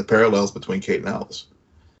the parallels between Kate and Alice.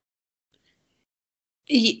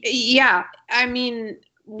 Yeah, I mean,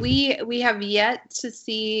 we have yet to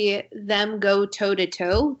see them go toe to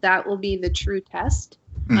toe. That will be the true test,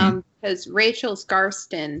 because Rachel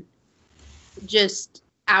Skarsten just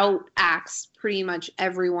outacts pretty much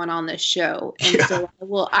everyone on the show, and so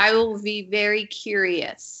I will be very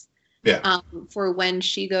curious. For when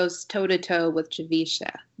she goes toe to toe with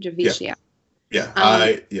Javicia.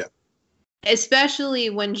 Especially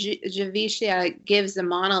when Javicia gives a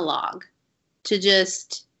monologue to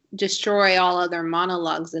just destroy all other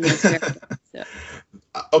monologues in this area. So.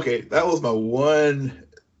 Okay, that was my one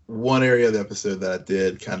area of the episode that I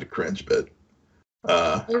did kind of cringe, but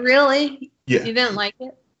really? Yeah. You didn't like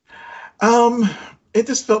it? It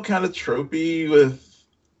just felt kind of tropey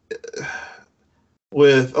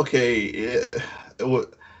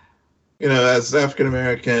as African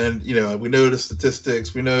American, we know the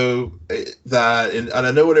statistics, we know that, and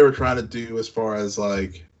I know what they were trying to do as far as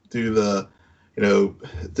like do the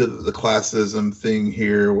classism thing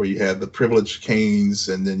here, where you have the privileged Kanes,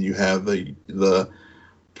 and then you have the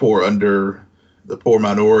poor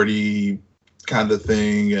minority kind of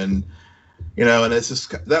thing, and and it's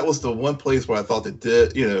just, that was the one place where I thought they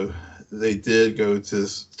did go to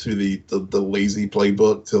the lazy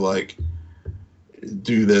playbook to like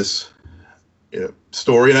do this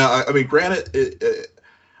story. Now, I mean, granted,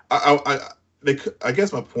 I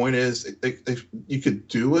guess my point is you could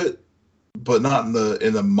do it, but not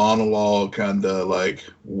in the monologue kind of like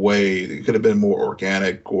way. It could have been more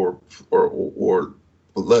organic, or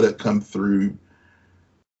let it come through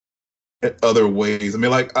other ways. I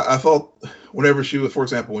mean, like I thought whenever she was, for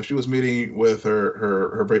example, when she was meeting with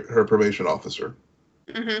her probation officer,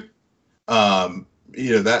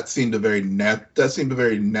 that seemed a very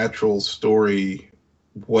natural story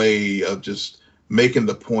way of just making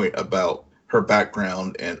the point about her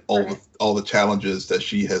background and all the challenges that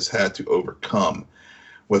she has had to overcome,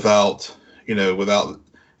 without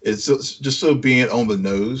it's just so being on the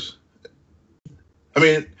nose. I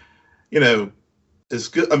mean, it's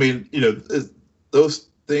good. I mean, those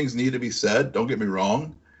things need to be said. Don't get me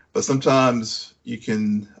wrong, but sometimes you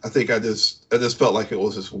can. I think I just felt like it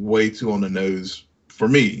was just way too on the nose for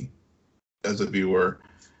me as a viewer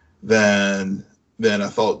than I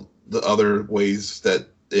thought the other ways that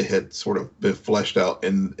it had sort of been fleshed out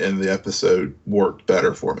in the episode worked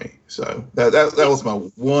better for me. So that was my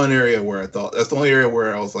one area where I thought, that's the only area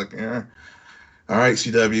where I was like, all right,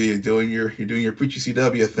 CW, you're doing your preachy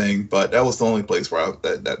CW thing, but that was the only place where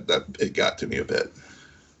that it got to me a bit.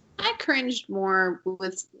 I cringed more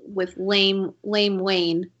with lame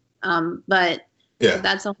Wayne, but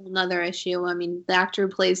that's a whole nother issue. I mean, the actor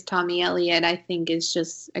who plays Tommy Elliott, I think, is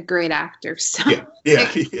just a great actor. So yeah,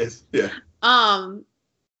 he is. Yeah.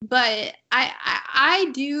 But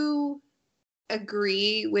I do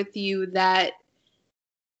agree with you that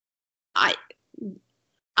I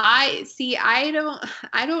I see. I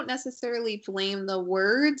don't necessarily blame the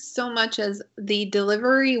words so much as the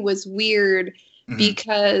delivery was weird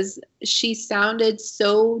because she sounded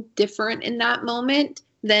so different in that moment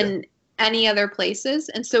than any other places,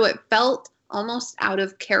 and so it felt almost out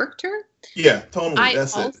of character. Yeah, totally. I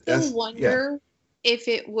That's it. also wonder if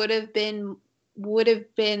it would have been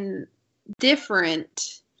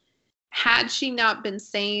different had she not been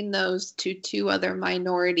saying those to two other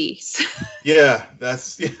minorities. Yeah,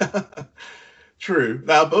 that's true.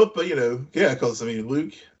 Now both, but because I mean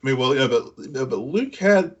Luke. I mean, well, but Luke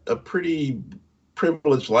had a pretty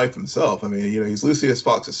privileged life himself. I mean, he's Lucius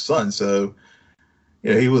Fox's son, so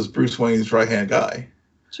he was Bruce Wayne's right hand guy.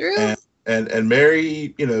 True. And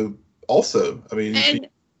Mary, also. I mean,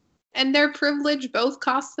 and their privilege both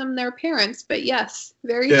cost them their parents, but yes,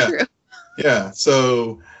 very true. Yeah.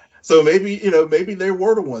 So maybe they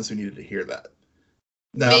were the ones who needed to hear that.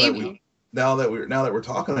 Now that we're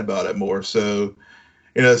talking about it more, so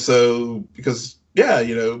because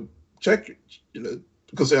check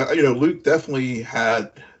because Luke definitely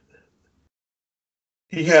had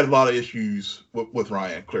a lot of issues with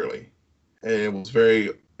Ryan, clearly, and it was very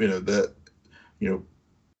he's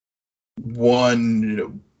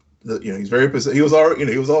very he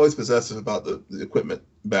was always possessive about the equipment,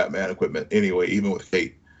 Batman equipment anyway, even with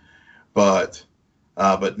Kate, but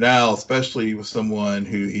now, especially with someone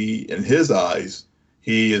who in his eyes,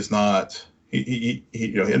 he is not, in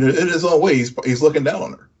his own way, he's looking down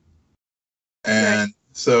on her. And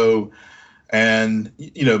so,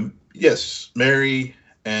 yes, Mary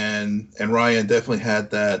and Ryan definitely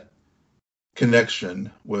had that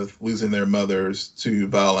connection with losing their mothers to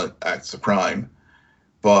violent acts of crime.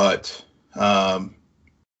 But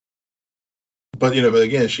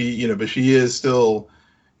again, she is still,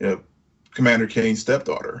 Commander Kane's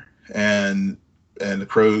stepdaughter, and the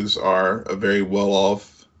Crows are a very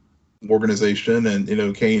well-off organization,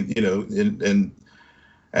 and Kane,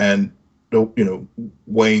 and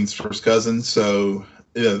Wayne's first cousin, so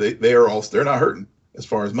they're not hurting as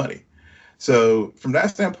far as money. So from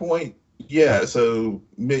that standpoint, yeah. So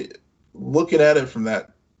looking at it from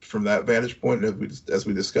that vantage point, as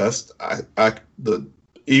we discussed,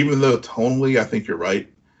 even though tonally I think you're right,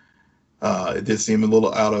 it did seem a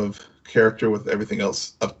little out of character with everything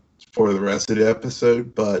else up for the rest of the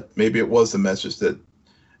episode, but maybe it was the message that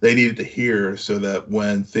they needed to hear, so that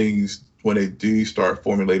when they do start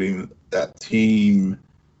formulating that team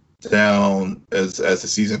down as the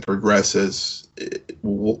season progresses,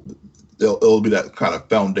 it'll be that kind of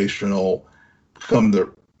foundational come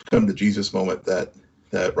to Jesus moment that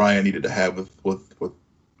Ryan needed to have with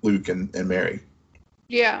Luke and Mary.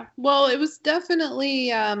 Yeah, well, it was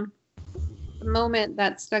definitely moment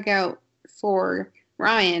that stuck out for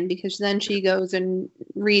Ryan, because then she goes and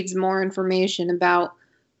reads more information about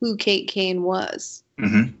who Kate Kane was.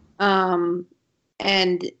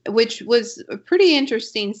 And which was a pretty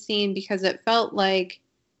interesting scene, because it felt like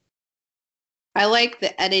I like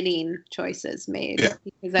the editing choices made,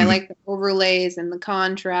 because I like the overlays and the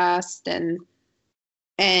contrast, and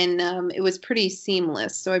it was pretty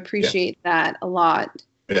seamless. So I appreciate that a lot.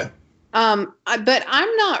 Yeah. But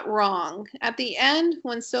I'm not wrong. At the end,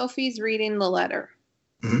 when Sophie's reading the letter,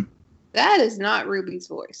 that is not Ruby's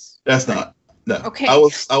voice. That's not. No. Okay. I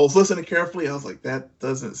was listening carefully. I was like, that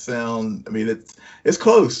doesn't sound. I mean, it's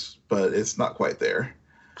close, but it's not quite there.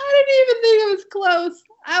 I didn't even think it was close.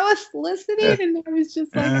 I was listening and I was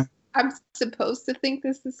just like, I'm supposed to think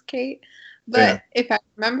this is Kate. But if I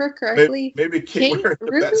remember correctly, maybe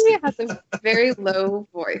Ruby has a very low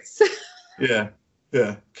voice. Yeah.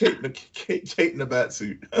 Kate in the bat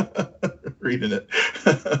suit, reading it.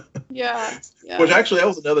 Yeah. Which actually, that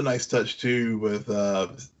was another nice touch too,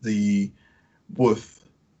 because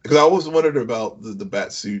I always wondered about the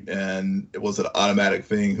bat suit, and it was an automatic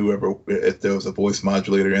thing. If there was a voice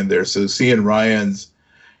modulator in there, so seeing Ryan's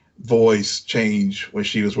voice change when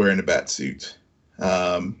she was wearing the bat suit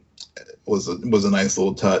was a nice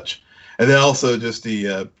little touch. And then also just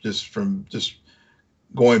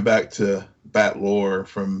going back to Bat lore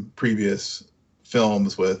from previous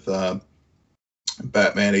films with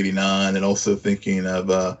Batman '89, and also thinking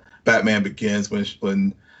of Batman Begins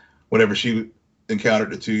whenever she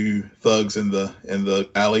encountered the two thugs in the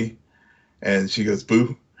alley, and she goes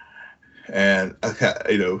boo, and I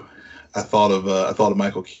thought of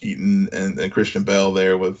Michael Keaton and Christian Bale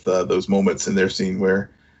there with those moments in their scene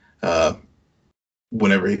where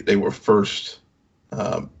whenever they were first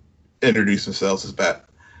introduced themselves as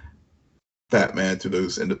Batman to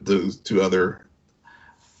those two other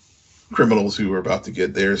criminals who were about to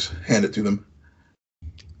get theirs handed to them.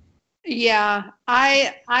 Yeah,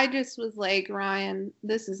 I just was like, Ryan,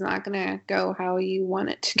 this is not gonna go how you want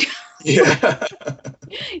it to go. Yeah.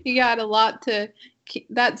 You got a lot to.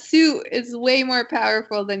 That suit is way more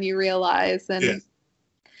powerful than you realize, Yeah.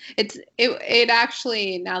 and it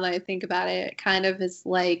actually, now that I think about it, it kind of is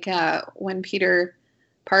like when Peter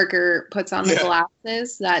Parker puts on the Yeah.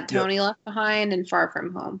 glasses that Yep. Tony left behind in Far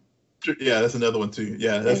From Home. Yeah, that's another one too.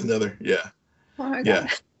 Yeah, that's another. Yeah. Oh my Yeah. god.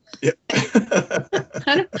 Yeah.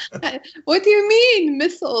 What do you mean,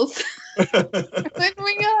 missiles? Oh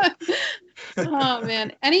my god. Oh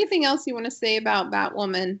man. Anything else you want to say about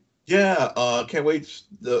Batwoman? Yeah, can't wait.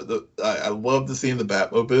 I love the scene in the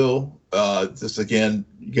Batmobile. Just again,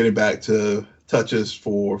 getting back to touches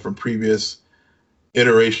from previous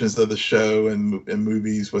iterations of the show and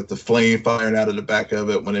movies with the flame firing out of the back of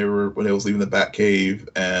it when it was leaving the Batcave,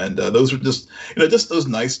 and those are just just those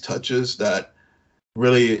nice touches that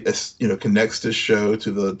really connects this show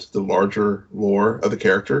to the larger lore of the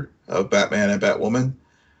character of Batman and Batwoman.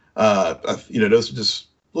 Those are just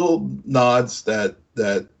little nods that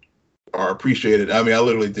are appreciated. I mean, I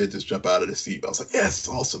literally did just jump out of the seat. I was like, yes,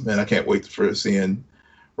 awesome, man. I can't wait for seeing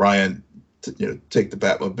Ryan take the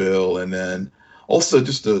Batmobile, and then also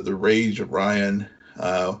just the rage of Ryan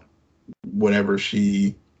whenever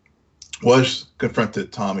she was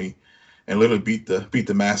confronted Tommy and literally beat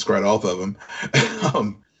the mask right off of him.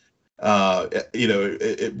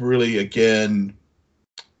 It really again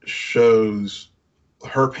shows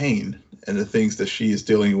her pain and the things that she is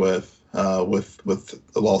dealing with the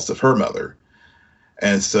loss of her mother,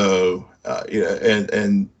 and so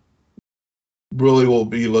and really we'll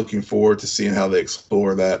be looking forward to seeing how they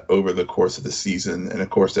explore that over the course of the season, and of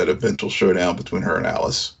course that eventual showdown between her and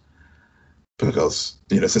Alice, because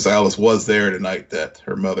since Alice was there the night that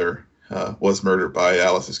her mother was murdered by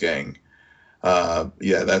Alice's gang,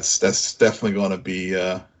 that's definitely going to be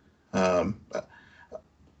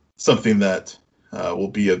something that will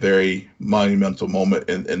be a very monumental moment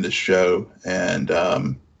in this show, and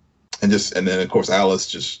then of course Alice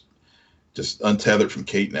just untethered from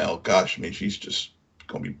Kate now. Gosh, I mean, she's just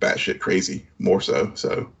gonna be batshit crazy, more so.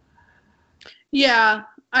 So Yeah,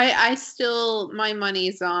 I still, my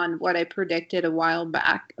money's on what I predicted a while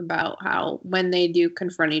back about how when they do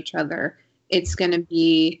confront each other, it's going to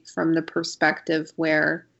be from the perspective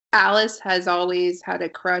where Alice has always had a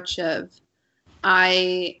crutch of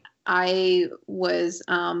I was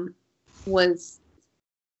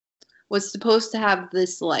supposed to have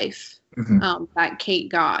this life that Kate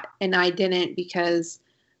got, and I didn't because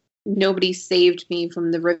nobody saved me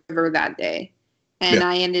from the river that day, and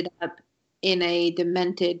I ended up in a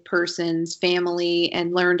demented person's family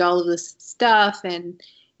and learned all of this stuff, and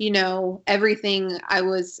everything I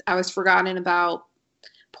was forgotten about,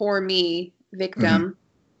 poor me, victim,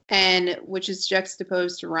 and which is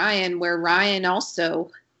juxtaposed to Ryan, where Ryan also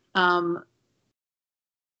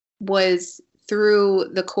was, through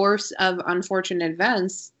the course of unfortunate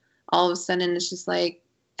events, all of a sudden it's just like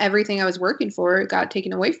everything I was working for got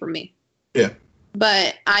taken away from me. Yeah.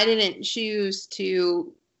 But I didn't choose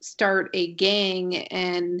to start a gang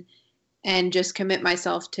and just commit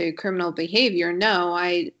myself to criminal behavior. No,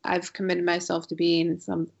 I've committed myself to being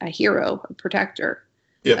a hero, a protector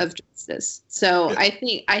of justice. So I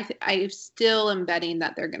think I still am betting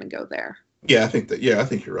that they're going to go there. Yeah, I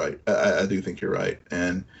think you're right. I do think you're right,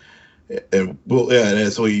 and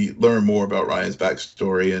as we learn more about Ryan's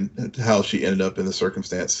backstory and how she ended up in the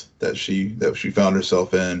circumstance that she found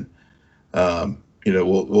herself in,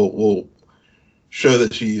 we'll show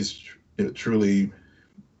that she's truly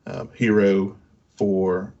hero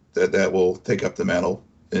for that will take up the mantle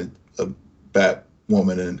of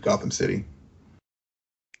Batwoman in Gotham City.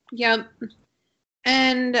 Yep.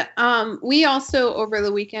 And we also over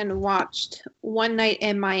the weekend watched One Night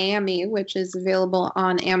in Miami, which is available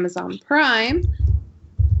on Amazon Prime.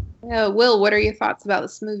 Will, what are your thoughts about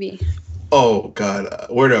this movie? Oh God,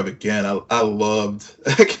 where do I begin? I loved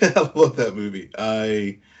that movie.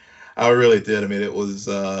 I really did. I mean, it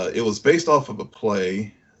was based off of a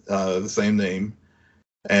play, the same name,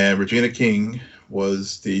 and Regina King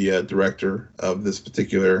was the director of this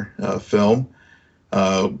particular film.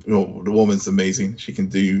 The woman's amazing. She can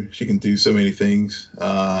do so many things.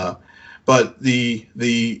 But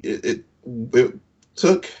it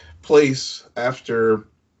took place after,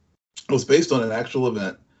 it was based on an actual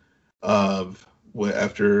event of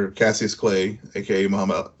after Cassius Clay, aka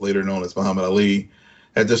Muhammad, later known as Muhammad Ali,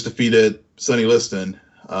 had just defeated Sonny Liston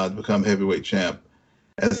to become heavyweight champ.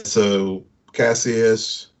 And so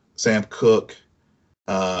Cassius, Sam Cooke,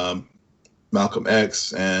 Malcolm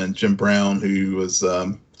X, and Jim Brown, who was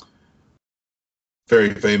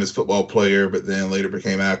very famous football player, but then later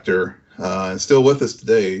became actor, and still with us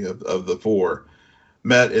today of the four,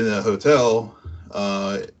 met in a hotel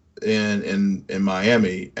in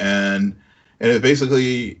Miami, and it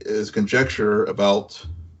basically is conjecture about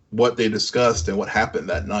what they discussed and what happened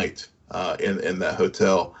that night in that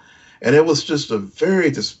hotel. And it was just a very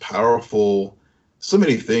just powerful, so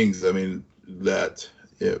many things. I mean, that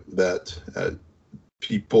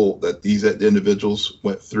people, that these individuals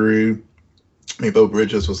went through. I mean, Beau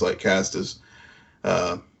Bridges was like cast as,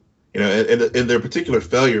 and their particular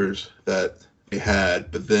failures that they had,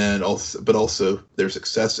 but also their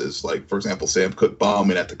successes. Like, for example, Sam Cooke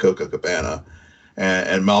bombing at the Coca Cabana,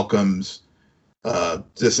 and Malcolm's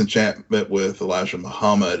disenchantment with Elijah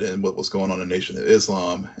Muhammad and what was going on in the Nation of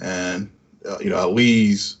Islam, and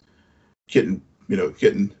Ali's getting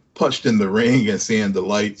punched in the ring and seeing the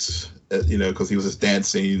lights, because he was just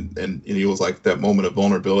dancing, and he was like that moment of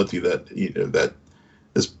vulnerability that that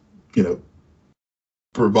this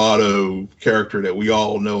bravado character that we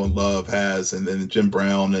all know and love has, and then Jim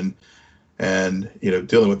Brown and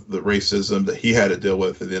dealing with the racism that he had to deal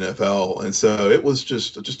with in the NFL. And so it was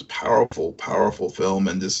just a powerful film,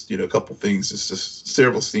 and just a couple things, just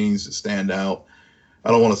several scenes that stand out.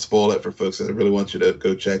 I don't want to spoil it for folks. I really want you to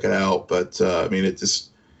go check it out, but I mean, it's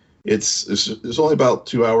only about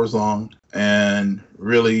 2 hours long, and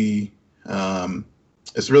really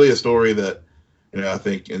it's really a story that I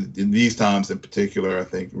think in these times in particular, I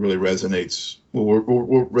think really resonates. Will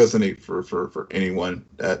resonate for anyone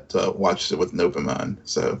that watches it with an open mind.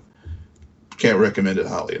 So can't recommend it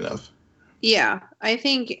highly enough. Yeah, I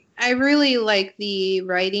think I really like the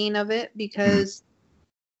writing of it because,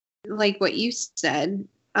 like what you said,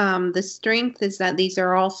 the strength is that these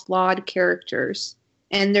are all flawed characters,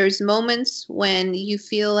 and there's moments when you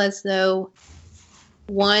feel as though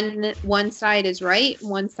one side is right,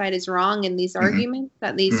 one side is wrong in these arguments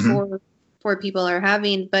that these four people are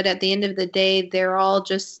having. But at the end of the day, they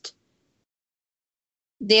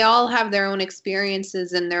all have their own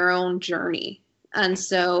experiences and their own journey. And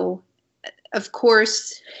so, of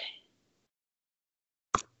course,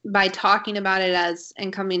 by talking about it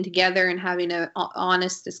and coming together and having an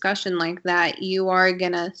honest discussion like that, you are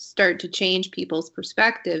going to start to change people's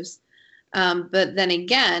perspectives. But then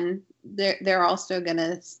again, they're also going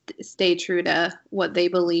to stay true to what they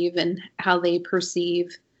believe and how they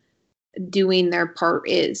perceive doing their part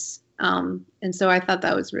is. And so I thought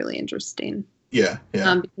that was really interesting. Yeah.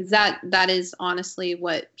 Because that is honestly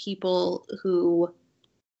what people who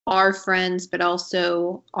are friends, but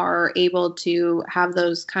also are able to have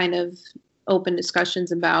those kind of open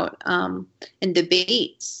discussions about, and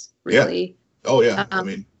debates, really. Yeah. Oh, yeah. I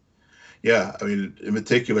mean, in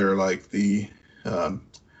particular, like the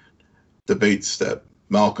debates that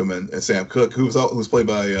Malcolm and Sam Cooke, who's played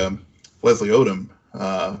by Leslie Odom,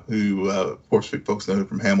 who, of course, folks know him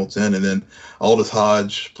from Hamilton, and then Aldous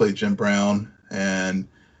Hodge played Jim Brown, and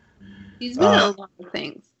he's been in a lot of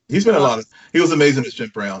things. He was amazing as Jim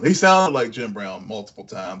Brown. He sounded like Jim Brown multiple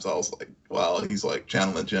times. I was like, wow, he's like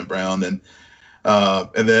channeling Jim Brown. And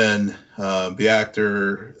then the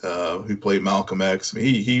actor who played Malcolm X,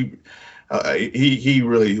 he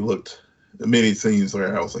really looked many scenes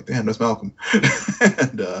where I was like, damn, that's Malcolm.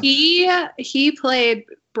 And, he played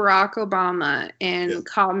Barack Obama in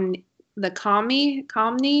the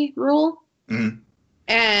Comey Rule. Mm-hmm.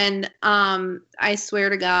 And I swear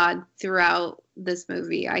to God, throughout this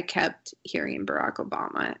movie, I kept hearing Barack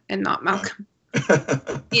Obama and not Malcolm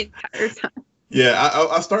the entire time. Yeah,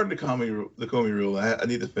 I started the Comey Rule. I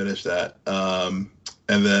need to finish that. And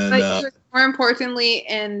then more importantly,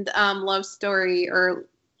 in Love Story or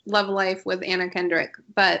Love Life with Anna Kendrick.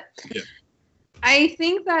 But yeah. I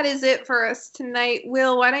think that is it for us tonight.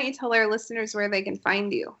 Will, why don't you tell our listeners where they can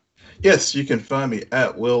find you? Yes, you can find me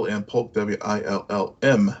at Will M. Polk, WILLMPOLK.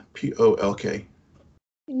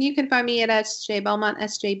 And you can find me at SJ Belmont,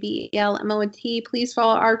 SJBELMONT. Please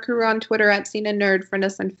follow our crew on Twitter at Scene and Nerd. Friend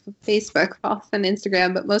us on Facebook, follow us on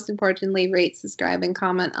Instagram, but most importantly, rate, subscribe, and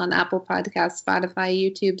comment on Apple Podcasts, Spotify,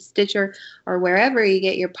 YouTube, Stitcher, or wherever you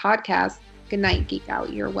get your podcasts. Good night, Geek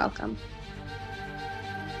Out. You're welcome.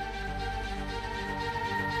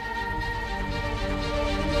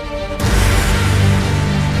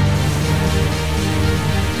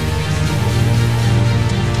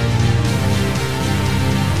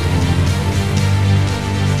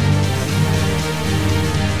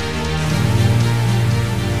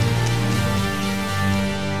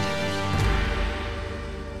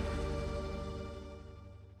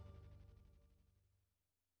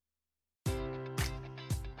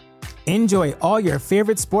 Enjoy all your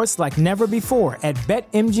favorite sports like never before at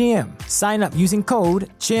BetMGM. Sign up using code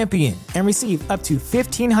CHAMPION and receive up to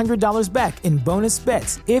 $1,500 back in bonus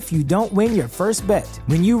bets if you don't win your first bet.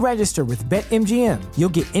 When you register with BetMGM, you'll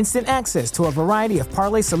get instant access to a variety of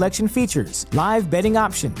parlay selection features, live betting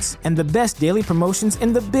options, and the best daily promotions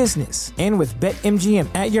in the business. And with BetMGM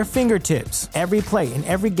at your fingertips, every play and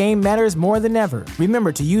every game matters more than ever.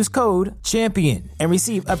 Remember to use code CHAMPION and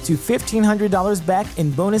receive up to $1,500 back in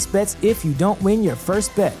bonus bets if you don't win your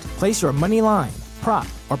first bet. Place your money line, prop,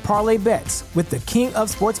 or parlay bets with the king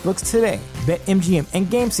of sportsbooks today. BetMGM and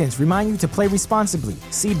GameSense remind you to play responsibly.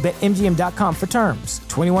 See BetMGM.com for terms.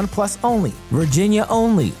 21 plus only. Virginia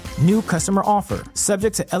only. New customer offer.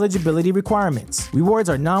 Subject to eligibility requirements. Rewards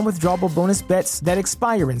are non-withdrawable bonus bets that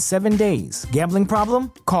expire in 7 days. Gambling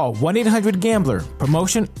problem? Call 1-800-GAMBLER.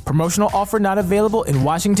 Promotional offer not available in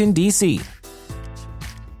Washington, D.C.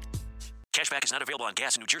 Cashback is not available on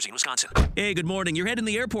gas in New Jersey and Wisconsin. Hey, good morning. You're heading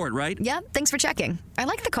to the airport, right? Yep, thanks for checking. I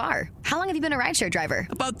like the car. How long have you been a rideshare driver?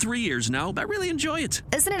 About 3 years now. I really enjoy it.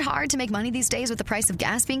 Isn't it hard to make money these days with the price of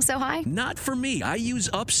gas being so high? Not for me. I use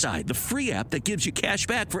Upside, the free app that gives you cash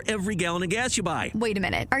back for every gallon of gas you buy. Wait a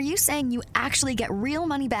minute. Are you saying you actually get real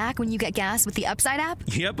money back when you get gas with the Upside app?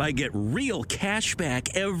 Yep, I get real cash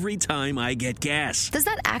back every time I get gas. Does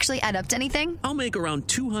that actually add up to anything? I'll make around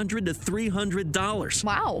 $200 to $300.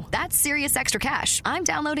 Wow, that's serious extra cash. I'm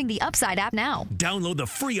downloading the Upside app now. Download the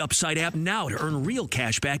free Upside app now to earn real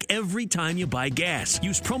cash back every time you buy gas.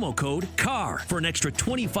 Use promo code CAR for an extra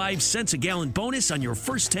 25 cents a gallon bonus on your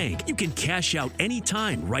first tank. You can cash out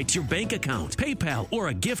anytime right to your bank account, PayPal, or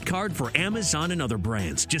a gift card for Amazon and other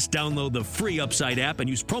brands. Just download the free Upside app and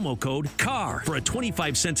use promo code CAR for a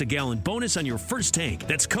 25 cents a gallon bonus on your first tank.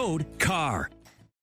 That's code CAR.